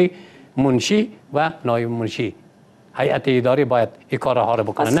همینطوری منشی و نایب منشی. هیئت اداری باید این کارها رو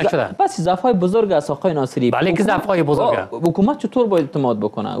بکنه. نشده. بس ضعف‌های بزرگ است آقای ناصری. بله که ضعف‌های بزرگه. حکومت چطور باید اعتماد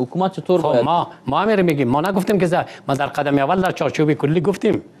بکنه؟ حکومت چطور باید ما میگیم، ما نگفتیم که ما در قدم اول در چارچوب کلی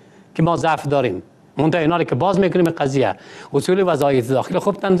گفتیم که ما ضعف داریم. منتها اینا که باز میکنیم قضیه اصول وظایف داخلی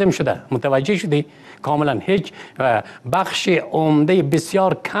خوب تنظیم شده. متوجه شدی؟ کاملا هیچ بخش عمده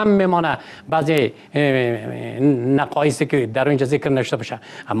بسیار کم میمانه بعضی نقایصی که در اینجا ذکر نشده باشه.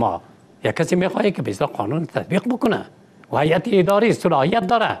 اما یک کسی میخواد که به اصطلاح قانون تطبیق بکنه و هیئت اداری صلاحیت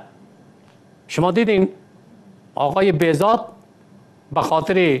داره. شما دیدین آقای بهزاد به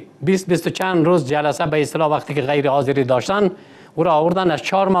خاطر 20 چند روز جلسه به اصطلاح وقتی که غیر حاضری داشتن او را آوردن از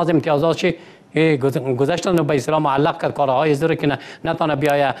 4 ماه امتیازاتش گذاشتن و به اصطلاح معلق کرد کارهای زیر که نتونه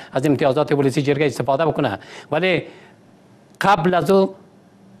بیاید از امتیازات ولسی جرگه استفاده بکنه. ولی قبل از او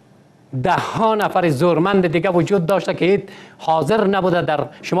 10 نفر زورمند دیگه وجود داشته که حاضر نبوده. در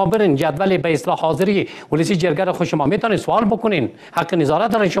شما برین جدول به اصطلاح حاضری ولسی جرگه رو خود شما میتونید سوال بکنین، حق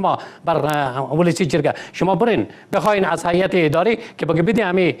نظارت دارین شما بر ولسی جرگه. شما برین بخواین از هیئت اداری که بگه بدین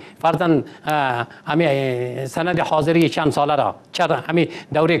همین فرضاً همین سند حاضری چند ساله را، چرا همین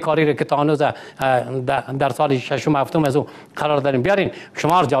دوره کاری رو که تا هنوز در سال 6 و 7 از او قرار دارین بیارین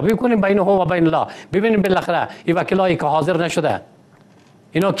شما ارزیابی کنین بین هو و بین الله. ببینین بالاخره این وکیلایی که حاضر نشده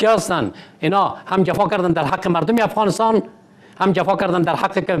اینا کی هستن؟ اینا هم جفا کردن در حق مردم افغانستان، هم جفا کردن در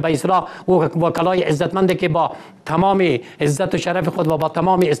حق که به اصطلاح وکلای عزتمندی که با تمام عزت و شرف خود و با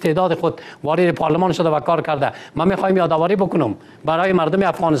تمام استعداد خود وارد پارلمان شده و کار کرده. من میخوایم یادآوری بکنم برای مردم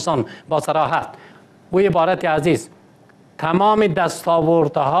افغانستان با صراحت و عبارت عزیز، تمام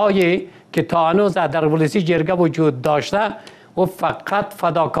دستاوردهایی که تا هنوز در ولسی جرگه وجود داشته و فقط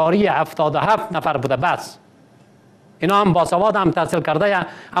فداکاری 77 نفر بوده. بس اینا هم باسواد، هم تحصیل کرده،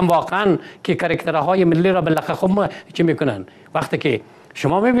 هم واقعا که کاراکترهای ملی را بالاخره خوب چی میکنن. وقتی که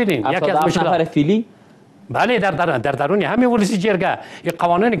شما میبینین یکی از مشکلات نفر فیلی بله در درون همین ولسی جرگه این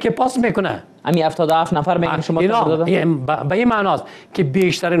قوانینی که پاس میکنه همین 77 نفر میگن شما به این معناست که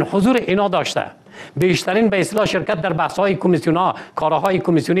بیشترین حضور اینا داشته، بیشترین به اصطلاح شرکت در بحث‌های کمیسیون‌ها، کارهای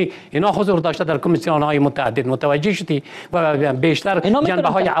کمیسیونی اینا حضور داشته در کمیسیون‌های متعدد. متوجه شدی؟ و بیشتر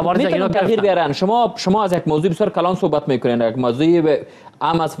جنبه‌های عوارض اینا تغییر بیارن. شما از یک موضوع بسیار کلان صحبت میکنین، یک موضوع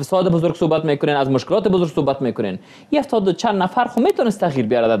هم از فساد بزرگ صحبت میکنین، از مشکلات بزرگ صحبت میکنین. 70 چند نفر خب میتونست تغییر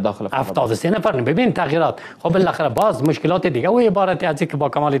بیاره در داخل 73 نفر. ببین تغییرات خب بالاخره باز مشکلات دیگه و عبارت از اینکه با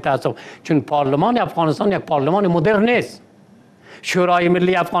کمال تاسف چون پارلمان افغانستان یک پارلمان مدرن نیست. شورای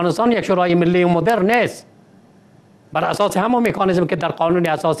ملی افغانستان یک شورای ملی مدرن نیست. بر اساس همون مکانیزم که در قانون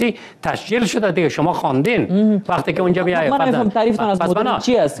اساسی تشکیل شده دیگه، شما خواندین. وقتی که اونجا میاد من نفهم تعریفتون از مدرن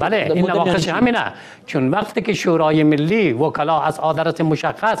چی است؟ بله این نواقص همینه. چون وقتی که شورای ملی وکلا از آدرس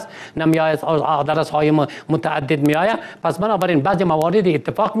مشخص نمیآید، از آدرس های متعدد میآید، پس بنابراین بعضی موارد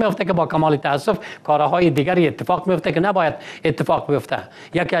اتفاق میفته که با کمال تاسف کارهای دیگری اتفاق میفته که نباید اتفاق بیفته.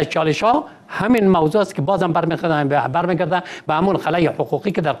 یکی از چالش ها همین موضوع است که بازم برمیگرده به همون خلای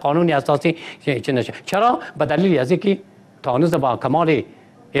حقوقی که در قانون اساسی چرا؟ به دلیل از اینکه تا هنوز با کمال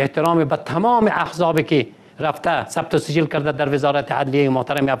احترام به تمام احزابی که رفته ثبت و سجل کرده در وزارت عدلیه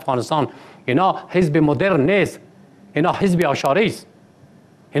محترم افغانستان، اینا حزب مدرن نیست، اینا حزب آشاری است،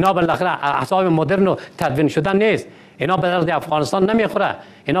 اینا بالاخره احزاب مدرن و تدوین شدن نیست، اینا به درد افغانستان نمیخوره،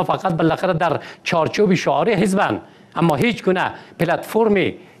 اینا فقط بالاخره در چارچوب شعاری حزبن، اما هیچ گونه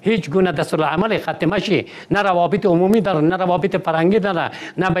پلتفرمی، هیچ گونه دستورالعمل خط مشی، نه روابط عمومی داره، نه روابط فرهنگی داره،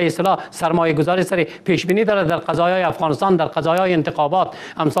 نه به اصطلاح سرمایه گذاری سری پیش بینی داره در قضایای افغانستان، در قضایای انتخابات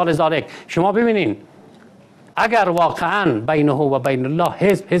امثال ذالک. شما ببینین اگر واقعا بینه و بین الله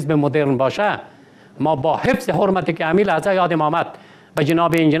حزب مدرن باشه، ما با حفظ حرمتی که امیل لحظه یادم آمد به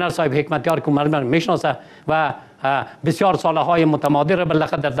جناب انجینر صاحب حکمتیار که من میشناسه و بسیار سالهای متمادی را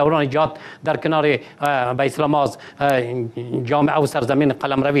بالاخره در دوران جهاد در کنار به اسلام از جامعه و سرزمین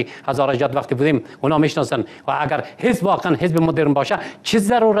قلمروی هزار جهاد وقتی بودیم اونا میشناسن. و اگر حزب واقعا حزب مدرن باشه، چه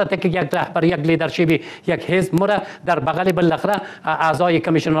ضرورته که یک رهبر، یک لیدرشپ یک حزب مره در بغل بالاخره اعضای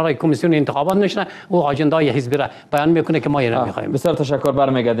کمیسیونرهای کمیسیون انتخابات نشنه او اجندای حزبی را بیان میکنه که ما اینا میخوایم. بسیار تشکر.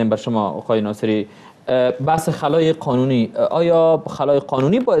 برمیگردیم به شما آقای ناصری. بحث خلای قانونی، آیا خلای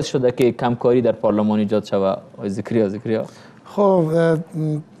قانونی باعث شده که کمکاری در پارلمان ایجاد شود؟ ذکریا خب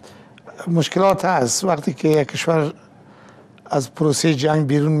مشکلات هست وقتی که یک کشور از پروسه جنگ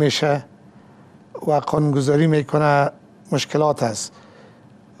بیرون میشه و قانونگذاری میکنه، مشکلات هست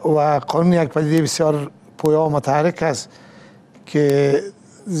و قانون یک پدیده بسیار پویا و متحرک است که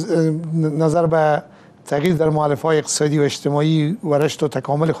نظر به تغییر در مؤلفه‌های اقتصادی و اجتماعی و رشد و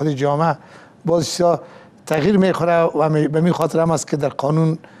تکامل خود جامعه باز تغییر میخوره و به می خاطر هم است که در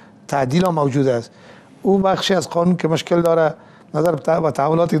قانون تعدیل موجود است. او بخشی از قانون که مشکل داره، نظر به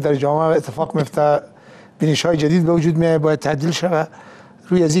تحولاتی در جامعه اتفاق میفته، بینش های جدید به وجود میاد، باید تعدیل شود،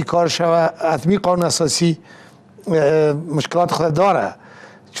 روی از این کار شود. حتمی قانون اساسی مشکلات خود داره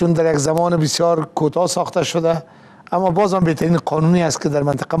چون در یک زمان بسیار کوتاه ساخته شده، اما باز هم بهترین قانونی است که در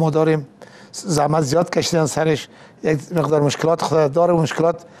منطقه ما داریم. زحمت زیاد کشیدن سرش، یک مقدار مشکلات خود داره و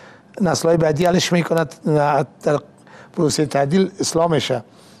مشکلات نسل‌های بعدی حلش میکند، در پروسه تعدیل اصلاح میشه.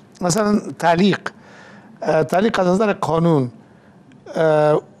 مثلا تعلیق از نظر قانون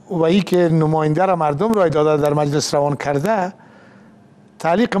و ای که نماینده را مردم رای داده در مجلس روان کرده،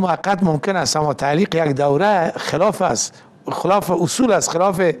 تعلیق موقت ممکن است، اما تعلیق یک دوره خلاف است، خلاف اصول است،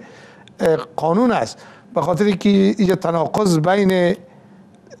 خلاف قانون است، به خاطر که اینجا تناقض بین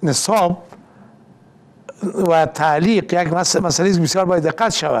نصاب و تعلیق یک مسئله بسیار باید دقت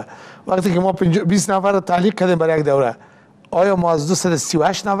شود. وقتی که ما 20 نفر تعلیق کردیم برای یک دوره، آیا ما از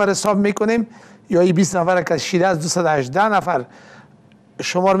 238 نفر حساب میکنیم یا این 20 نفر که شیده از 218 نفر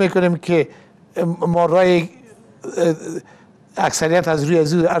شمار میکنیم که ما رای اکثریت از روی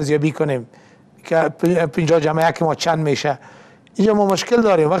از ارزیابی کنیم که 50 جمعه که ما چند میشه؟ اینجا ما مشکل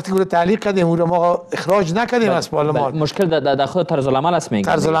داریم. وقتی که تعلیق کردیم او را ما اخراج نکردیم از پارلمان. مشکل در خود طرز العمل است.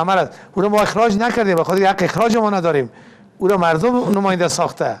 میگم طرز العمل است، او را ما اخراج نکردیم، به خاطر حق اخراج ما نداریم. او را مردم نماینده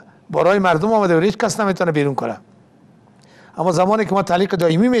ساخته، برای مردم آمده و هیچ کس نمیتونه بیرون کنه. اما زمانی که ما تعلیق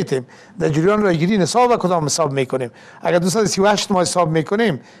دائمی میتیم، در جریان رایگیری نصاب و کدام حساب میکنیم. اگر 238 ما حساب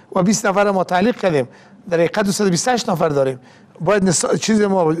میکنیم و 20 نفر ما تعلیق کردیم، در حقیقت 228 نفر داریم. باید چیز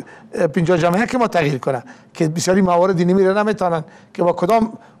ما 50 جمعه که ما تغییر کنه که بسیاری موارد نمیره نمیتونن که با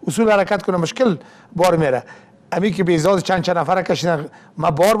کدام اصول حرکت کنه، مشکل بار میره. امی که به ازاز چند نفر کشیدن،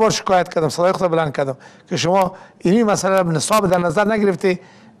 ما بار شکایت کردم، صدای خود بلند کردم که شما این مسئله نصاب در نظر نگرفته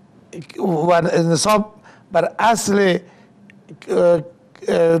و نصاب بر اصل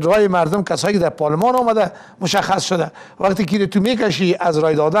رای مردم، کسایی که در پارلمان آمده مشخص شده. وقتی که تو میکشی از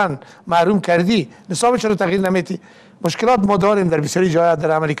رای دادن محروم کردی، نصاب چرا تغییر نمیتی؟ مشکلات ما داریم در بسیاری جاها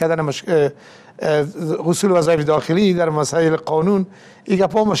در عملی کردن حصول وظایف داخلی، در مسائل قانون. این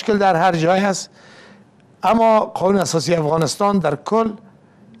گپا مشکل در هر جای هست، اما قانون اساسی افغانستان در کل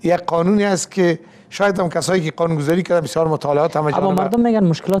یک قانونی است که شاید هم کسایی که قانون گذاری کردن بسیار مطالعات هم، اما مردم میگن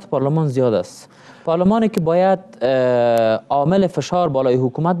مشکلات پارلمان زیاد است. پارلمانی که باید عامل فشار بالای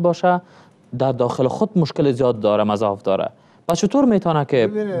حکومت باشه، در داخل خود مشکل زیاد داره، مضاعف داره. پس چطور میتونه که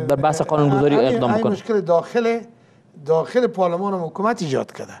در بحث قانونگذاری اقدام کنه؟ مشکل داخل پارلمان و حکومت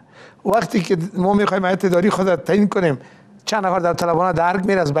ایجاد کرده. وقتی که ما میخوایم هیئت اداری خود تعیین کنیم، چند نفر داوطلبانه درگ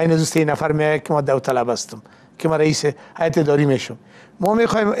میره، از بین از 3 نفر میاد که ما داوطلب هستم، که من رئیس هیئت اداری میشم. ما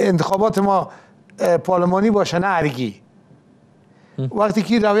میخوایم انتخابات ما پارلمانی باشه نه ارگی. وقتی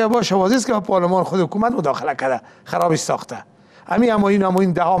که رویه باشه واضح است که پارلمان خود حکومت مداخله کرده، خرابش ساخته. اما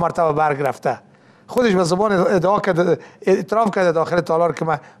این ده ها مرتبه برگ رفته، خودش به زبان ادعا کرده، اعتراف کرده داخل تالار که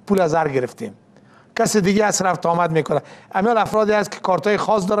ما پول از ارگ گرفتیم. کسی دیگه از رفت آمد میکنه. امیال افرادی هست که کارتای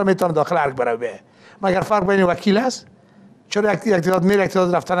خاص داره میتونه داخل ارگ بره به. مگر فرق بین وکیل است؟ چرا یک تعداد میره یک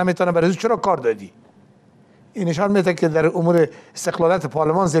تعداد رفتن نمیتونه بره؟ چرا کار دادی؟ این نشان میده که در امور استقلالیت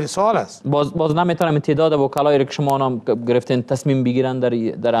پارلمان زیر سوال است. باز نمیتونم تعداد وکلایی که شما نام گرفتین تصمیم بگیرن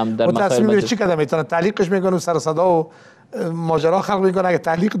در مسائل تصمیم چی کده میتونه تعلیقش میکنه و سر صدا و ماجرا خلق میکنه. اگه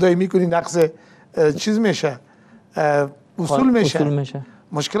تعلیق دایی میکنی نقض چیز میشه، اصول میشه.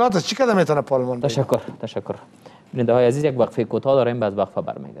 مشکلات چی کده میتونه پارلمان بگیره. تشکر. بیننده های عزیز، یک وقفه کوتاه داریم، بعد وقفه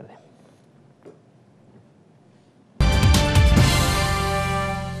برمیگردیم.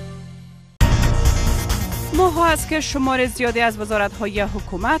 ماها است که شمار زیادی از وزارت‌های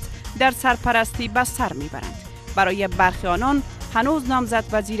حکومت در سرپرستی به سر میبرند. برای برخی آنان هنوز نامزد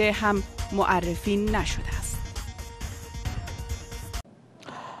وزیر هم معرفی نشده است.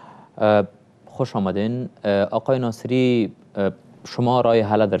 خوش آمدین. آقای ناصری، شما راه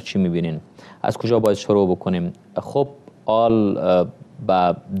حل در چی میبینین؟ از کجا باید شروع بکنیم؟ خب آل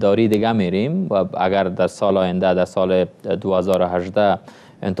به داری دیگه میریم و اگر در سال آینده، در سال 2018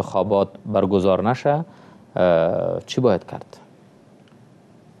 انتخابات برگزار نشه، چی باید کرد؟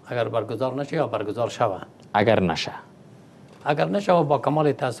 اگر برگزار نشه یا برگزار شود؟ اگر نشه با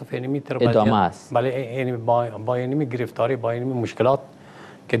کمال تاسف اینمی ادامه است. بله، با اینمی گرفتاری، با اینمی مشکلات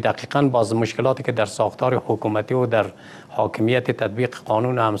که دقیقاً باز مشکلاتی که در ساختار حکومتی و در حاکمیت تطبیق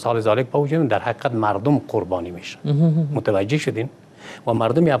قانون و امثال ذالک با وجود در حقیقت مردم قربانی میشن. متوجه شدین؟ و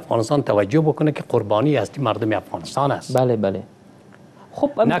مردم افغانستان توجه بکنه که قربانی هستی مردم افغانستان است. بله.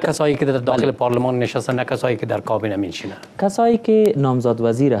 خب نه کسایی که در داخل پارلمان نشستن، نه کسایی که در کابینه میشینن. کسایی که نامزد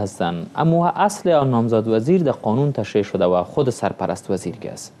وزیر هستن، اما اصل آن نامزد وزیر در قانون تشریح شده و خود سرپرست وزیر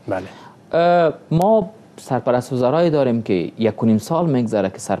که است. بله. ما سرپرست وزرایی داریم که 1.5 سال میگذره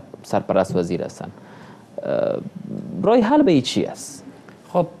که سرپرست وزیر هستن. راه حل به چی است؟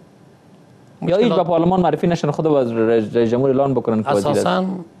 خب یا هیچ به پارلمان معرفی نشن، خود رئیس جمهور اعلان بکنن که وزیر است. اساساً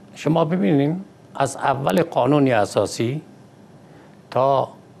شما ببینید از اول قانون اساسی تا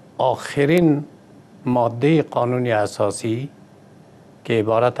آخرین ماده قانون اساسی که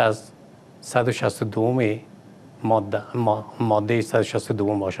عبارت از 162 ماده 162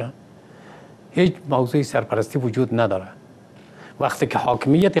 باشه، هیچ موضوع سرپرستی وجود نداره. وقتی که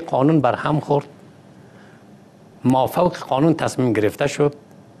حاکمیت قانون بر هم خورد، مافوق قانون تصمیم گرفته شد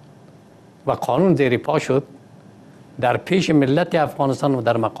و قانون زیر پا شد، در پیش ملت افغانستان و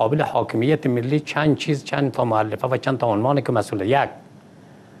در مقابل حاکمیت ملی چند تا مؤلفه و چند تا عنوان که مسئول یک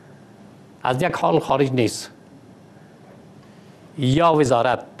از یک حال خارج نیست. یا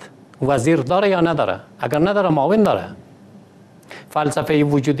وزارت وزیر داره یا نداره؟ اگر نداره معاون داره. فلسفه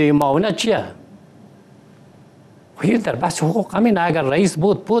وجودی معاونت چیه؟ این در بحث حقوق همین. اگر رئیس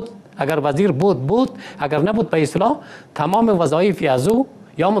بود، اگر وزیر بود، اگر نبود به اصطلاح تمام وظایف از او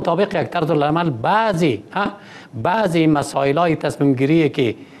یا مطابق یک طرز العمل بعضی مسائل‌های تصمیم گیری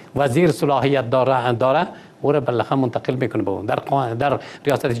که وزیر صلاحیت داره او را بالاخره منتقل میکنه به اون. در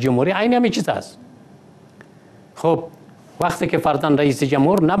ریاست جمهوری عین همین چیز است. خب وقتی که فرضاً رئیس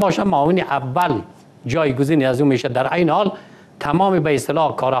جمهور نباشه، معاون اول جایگزین از او میشه. در عین حال تمام به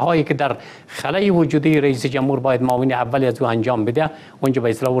اصطلاح کارهایی که در خلای وجودی رئیس جمهور باید معاون اول از او انجام بده، اونجا به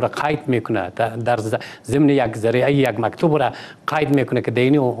اصطلاح او را قید میکنه، در ضمن یک ذریعه یک مکتوب را قید میکنه که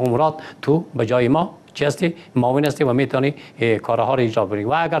دینی امورات تو به جای ما چی هستی؟ معاون هستی و میتونی کارها را اجرا کنی.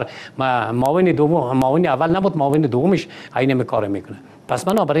 و اگر معاون اول نبود، معاون دومش عین کار میکنه. پس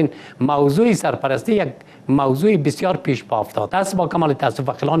بنابراین موضوع سرپرستی یک موضوع بسیار پیش پا افتاده است. با کمال تاسف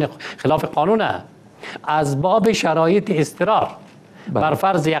خلاف قانونه. از باب شرایط اضطرار بر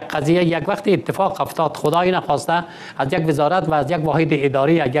فرض یک قضیه یک وقت اتفاق افتاد، خدای نخواسته، از یک وزارت و از یک واحد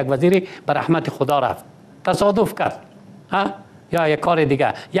اداری یک وزیری به رحمت خدا رفت، تصادف کرد یا یک کار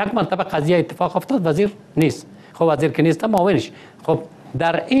دیگه، یک مرتبه قضیه اتفاق افتاد، وزیر نیست. خب وزیر که نیست، معاونش. خب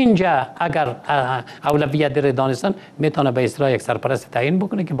در اینجا اگر اولویت داره دانستن، میتونه به اصطلاح یک سرپرست تعیین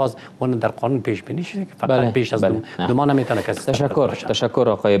بکنه که باز اون در قانون پیش بینی شده که فقط پیش از دو ماه نمیتونه کسی. تشکر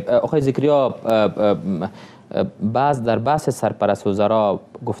آقای ذکریا. در بحث سرپرست وزرا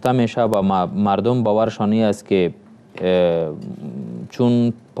گفته میشه و مردم باورشان است که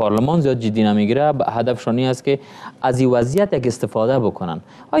چون پارلمان زیاد جدی نمیگیره، هدفشان است که از این وضعیت یک استفاده بکنن.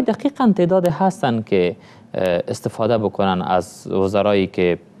 آیا دقیقاً تعداد هستن که استفاده بکنن از وزرایی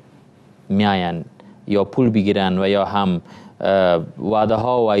که میاین یا پول بگیرن و یا هم وعده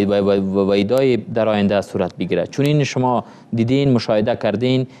ها و وعیدای در آینده صورت بگیره؟ چون این شما دیدین، مشاهده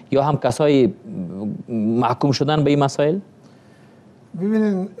کردین یا هم کسایی محکوم شدن به این مسائل؟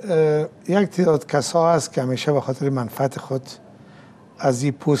 ببینین یک تعداد کسا هست که همیشه به خاطر منفعت خود از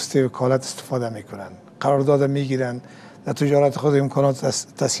این پست وکالت استفاده میکنن، قرارداد میگیرن، در تجارت خود امکانات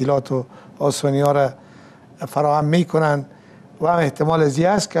تسهیلات و آسانی ها را فراهم میکنن و هم احتمال از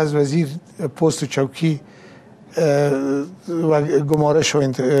است که از وزیر پست و چوکی و گمارش و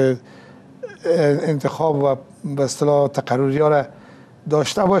انتخاب و به اصطلاح تقرری ها را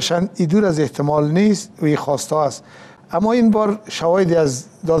داشته باشند. این دور از احتمال نیست و این خواسته است. اما این بار شواهدی از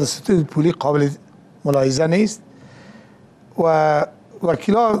دادستانی پولی قابل ملاحظه نیست و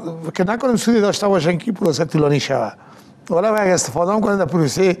وکیلا که نکنیم سودی داشته باشن که پروسه طولانی شود، ولی اگر استفاده میکنن در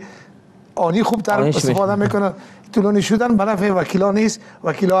پروسه آنی خوبتر استفاده میکنن. طولانی شدن به نفع وکیلا نیست.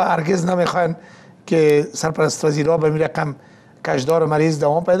 وکیلا هرگز نمیخواین که سرپرست وزیران به این رقم کشدار مریض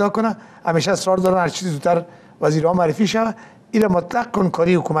دوام پیدا کنه. همیشه اصرار دارن هر چیزی زودتر وزیران معرفی شود. این مطلق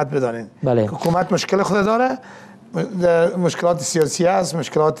کنکاری حکومت بدانین. بله. حکومت مشکل خود داره، مشکلات سیاسی است،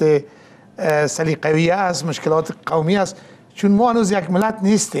 مشکلات سلیقه‌ای است، مشکلات قومی است. چون ما هنوز یک ملت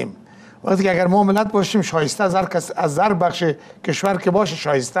نیستیم. وقتی که اگر ما ملت باشیم شایسته از هر بخش کشور که باشه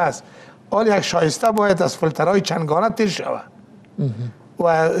شایسته است. حال یک شایسته باید از فلترهای چندگانه تیر شود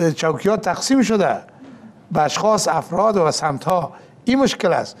و چوکیات تقسیم شده به اشخاص، افراد و سمت‌ها. این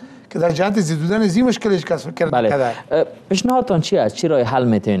مشکل است که در جهت زیدودن از این مشکلش کس فکر نکرده. پیشنهادتان چی است؟ چی راه حل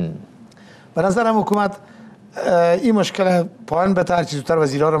میتین؟ به نظرم حکومت این مشکل پایان بده، هر چیز زودتر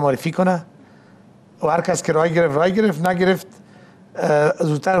وزیران رو معرفی کنه و هر کس که رای گرفت نگرفت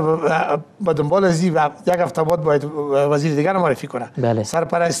زودتر به دنبال ازی و یک هفته بعد باید وزیر دیگر رو معرفی کنه. بله.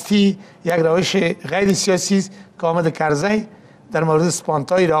 سرپرستی یک روش غیر سیاسی است که آمد کرزی در مورد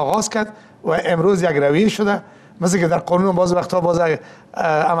سپانتایی را آغاز کرد و امروز یک رویه شده، مثل که در قانون باز وقتا باز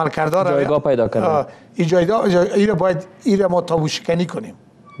عمل کردار جایگاه پیدا کرده. این ما تابو شکنی کنیم.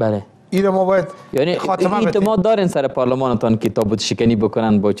 بله. این ما باید یعنی اعتماد دارین سر پارلمانتان که تابو شکنی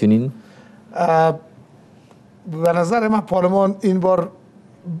بکنن با چنین؟ به نظر من پارلمان این بار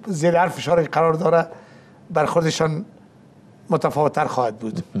زیر هر فشار قرار داره، برخوردشان متفاوت‌تر خواهد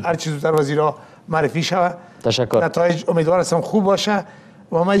بود. هر چیز زودتر وزیرا معرفی شود. تشکر. نتایج امیدوار هستم خوب باشه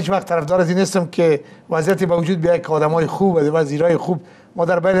و من هیچ وقت طرفدار از این نیستم که وضعیتی به وجود بیاید که آدمای خوب و وزیرای خوب، ما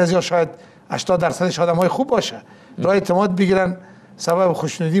در بین از شاید 80% آدمای خوب باشه، راه اعتماد بگیرن، سبب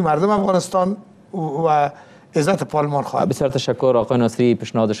خوشنودی مردم افغانستان و عزت پارلمان خواهد. بسیار تشکر آقای ناصری.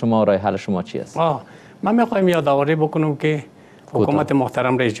 پیشنهاد شما، راه حل شما چی است؟ من میخوایم یادآوری بکنم که حکومت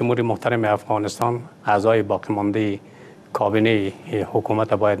محترم رئیس جمهور محترم افغانستان اعضای باقی مانده کابینه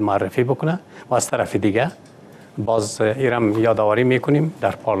حکومت باید معرفی بکنه و از طرف دیگه باز ایرم یادآوری میکنیم،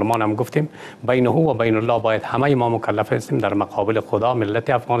 در پارلمان هم گفتیم بین هو و بین الله باید همه ما مکلف هستیم در مقابل خدا ملت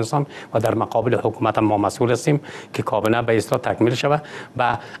افغانستان و در مقابل حکومت ما مسئول هستیم که کابینه به اصلاح تکمیل شود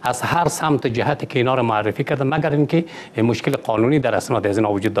و از هر سمت جهتی که اینا رو معرفی کرده، مگر اینکه مشکل قانونی در اسناد از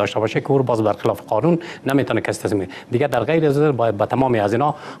اینا وجود داشته باشه که او باز برخلاف قانون نمیتونه کسی تصمیم دیگه. در غیر از باید به تمام از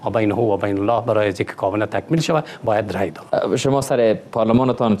اینا بین هو و بین الله برای اینکه کابینه تکمیل شود باید رای داد. شما سر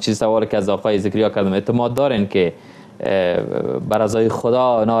پارلمانتان چیز سوالی که از آقای ذکریا کردم، اعتماد دارین که بر ازای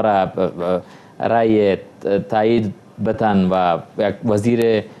خدا اینا را رأی تایید بتن و یک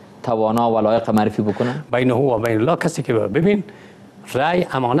وزیر توانا و لایق معرفی بکنن؟ بین هو و بین الله کسی که ببین رأی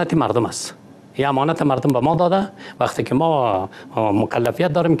امانت مردم است. این امانت مردم به ما داده. وقتی که ما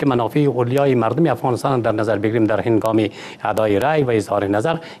مکلفیت داریم که منافع اولیای مردم افغانستان در نظر بگیریم در هنگام ادای رأی و اظهار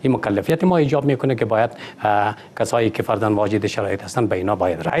نظر، این مکلفیت ما ایجاب میکنه که باید کسایی که فرداً واجد شرایط هستند به اینا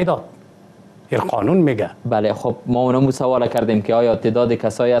باید رأی داد. این قانون میگه. بله. خب ما اونم سوال کردیم که آیا تعداد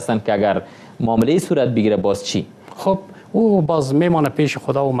کسایی هستند که اگر معامله صورت بگیره باز چی؟ خب او باز میمانه پیش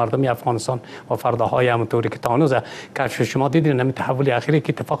خدا و مردم افغانستان و فرداهای همونطوری که تا هنوز کشف شما دیدین همین تحول اخیری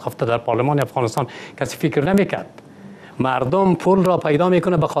که اتفاق افتاد در پارلمان افغانستان کسی فکر نمیکرد. مردم پول را پیدا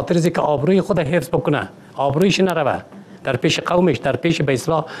میکنه به خاطر اینکه آبروی خود حفظ بکنه، آبرویش نروه در پیش قومش، در پیش به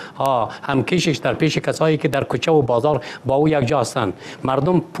اصلاح همکیشش، در پیش کسایی که در کوچه و بازار با او یک جا هستند.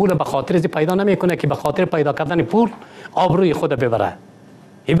 مردم پول به خاطر از پیدا نمیکنه که به خاطر پیدا کردن پول آبروی خود ببره.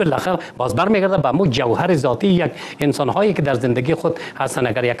 این بالاخره باز برمیگرده به مو جوهر ذاتی یک انسان هایی که در زندگی خود هستن.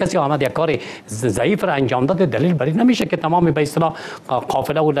 اگر یک کسی آمد یک کار ضعیف را انجام داده، دلیل بر این نمیشه که تمام به اصطلاح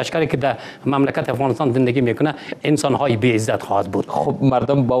قافله و لشکری که در مملکت افغانستان زندگی میکنه انسان های بی عزت خواهد بود. خب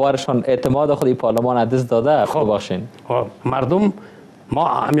مردم باورشان اعتماد خود پارلمان از داده. خب باشین مردم ما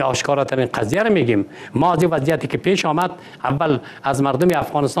همین آشکاراترین قضیه رو میگیم. ما از این وضعیتی که پیش آمد اول از مردم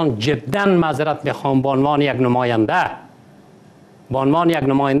افغانستان جدا معذرت میخوام، به عنوان یک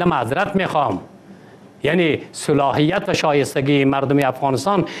نماینده معذرت میخوام یعنی صلاحیت و شایستگی مردم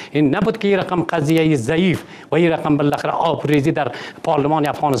افغانستان این نبود که این رقم قضیه ضعیف و این رقم بالاخره آبریزی در پارلمان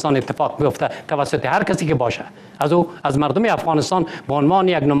افغانستان اتفاق بیفته توسط هر کسی که باشه، از مردم افغانستان به عنوان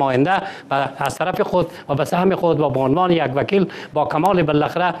یک نماینده و از طرف خود و به سهم خود و به عنوان یک وکیل با کمال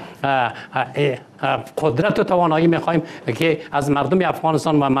بالاخره قدرت و توانایی میخوایم که از مردم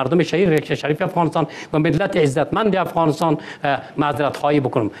افغانستان و مردم شریف افغانستان و ملت عزتمند افغانستان معذرت خواهی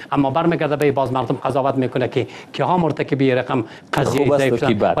بکنم. اما برمیگرده به باز مردم قضاوت میکنه که کیها مرتکب رقم قضیه ضعیف،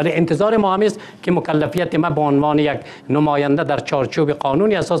 ولی انتظار ما هم است که مکلفیت ما به عنوان یک نماینده در چارچوب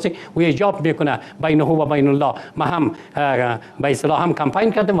قانونی اساسی و ایجاب میکنه بین هو و بین الله. ما هم به اصطلاح هم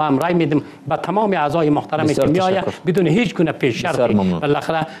کمپین کردیم و هم رای میدیم به تمام اعضای محترمی که میآید بدون هیچ گونه پیش شرطی.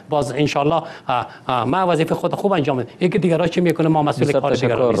 بالاخره باز ان شاء الله ما وظیفه خود خوب انجام میدیم. یکی دیگرها چی میکنه ما مسئول کار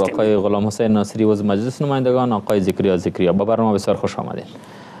دیگران نیستیم. آقای غلام حسین ناصری عضو مجلس نمایندگان، آقای ذکریا با برنامه بسیار خوش آمدید.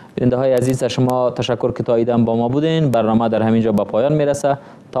 بیننده های عزیز شما تشکر که تا ایدم با ما بودین. برنامه در همینجا به پایان میرسه.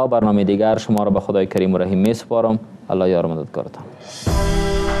 تا برنامه دیگر شما را به خدای کریم و رحیم میسپارم. الله یار و مددگارتان.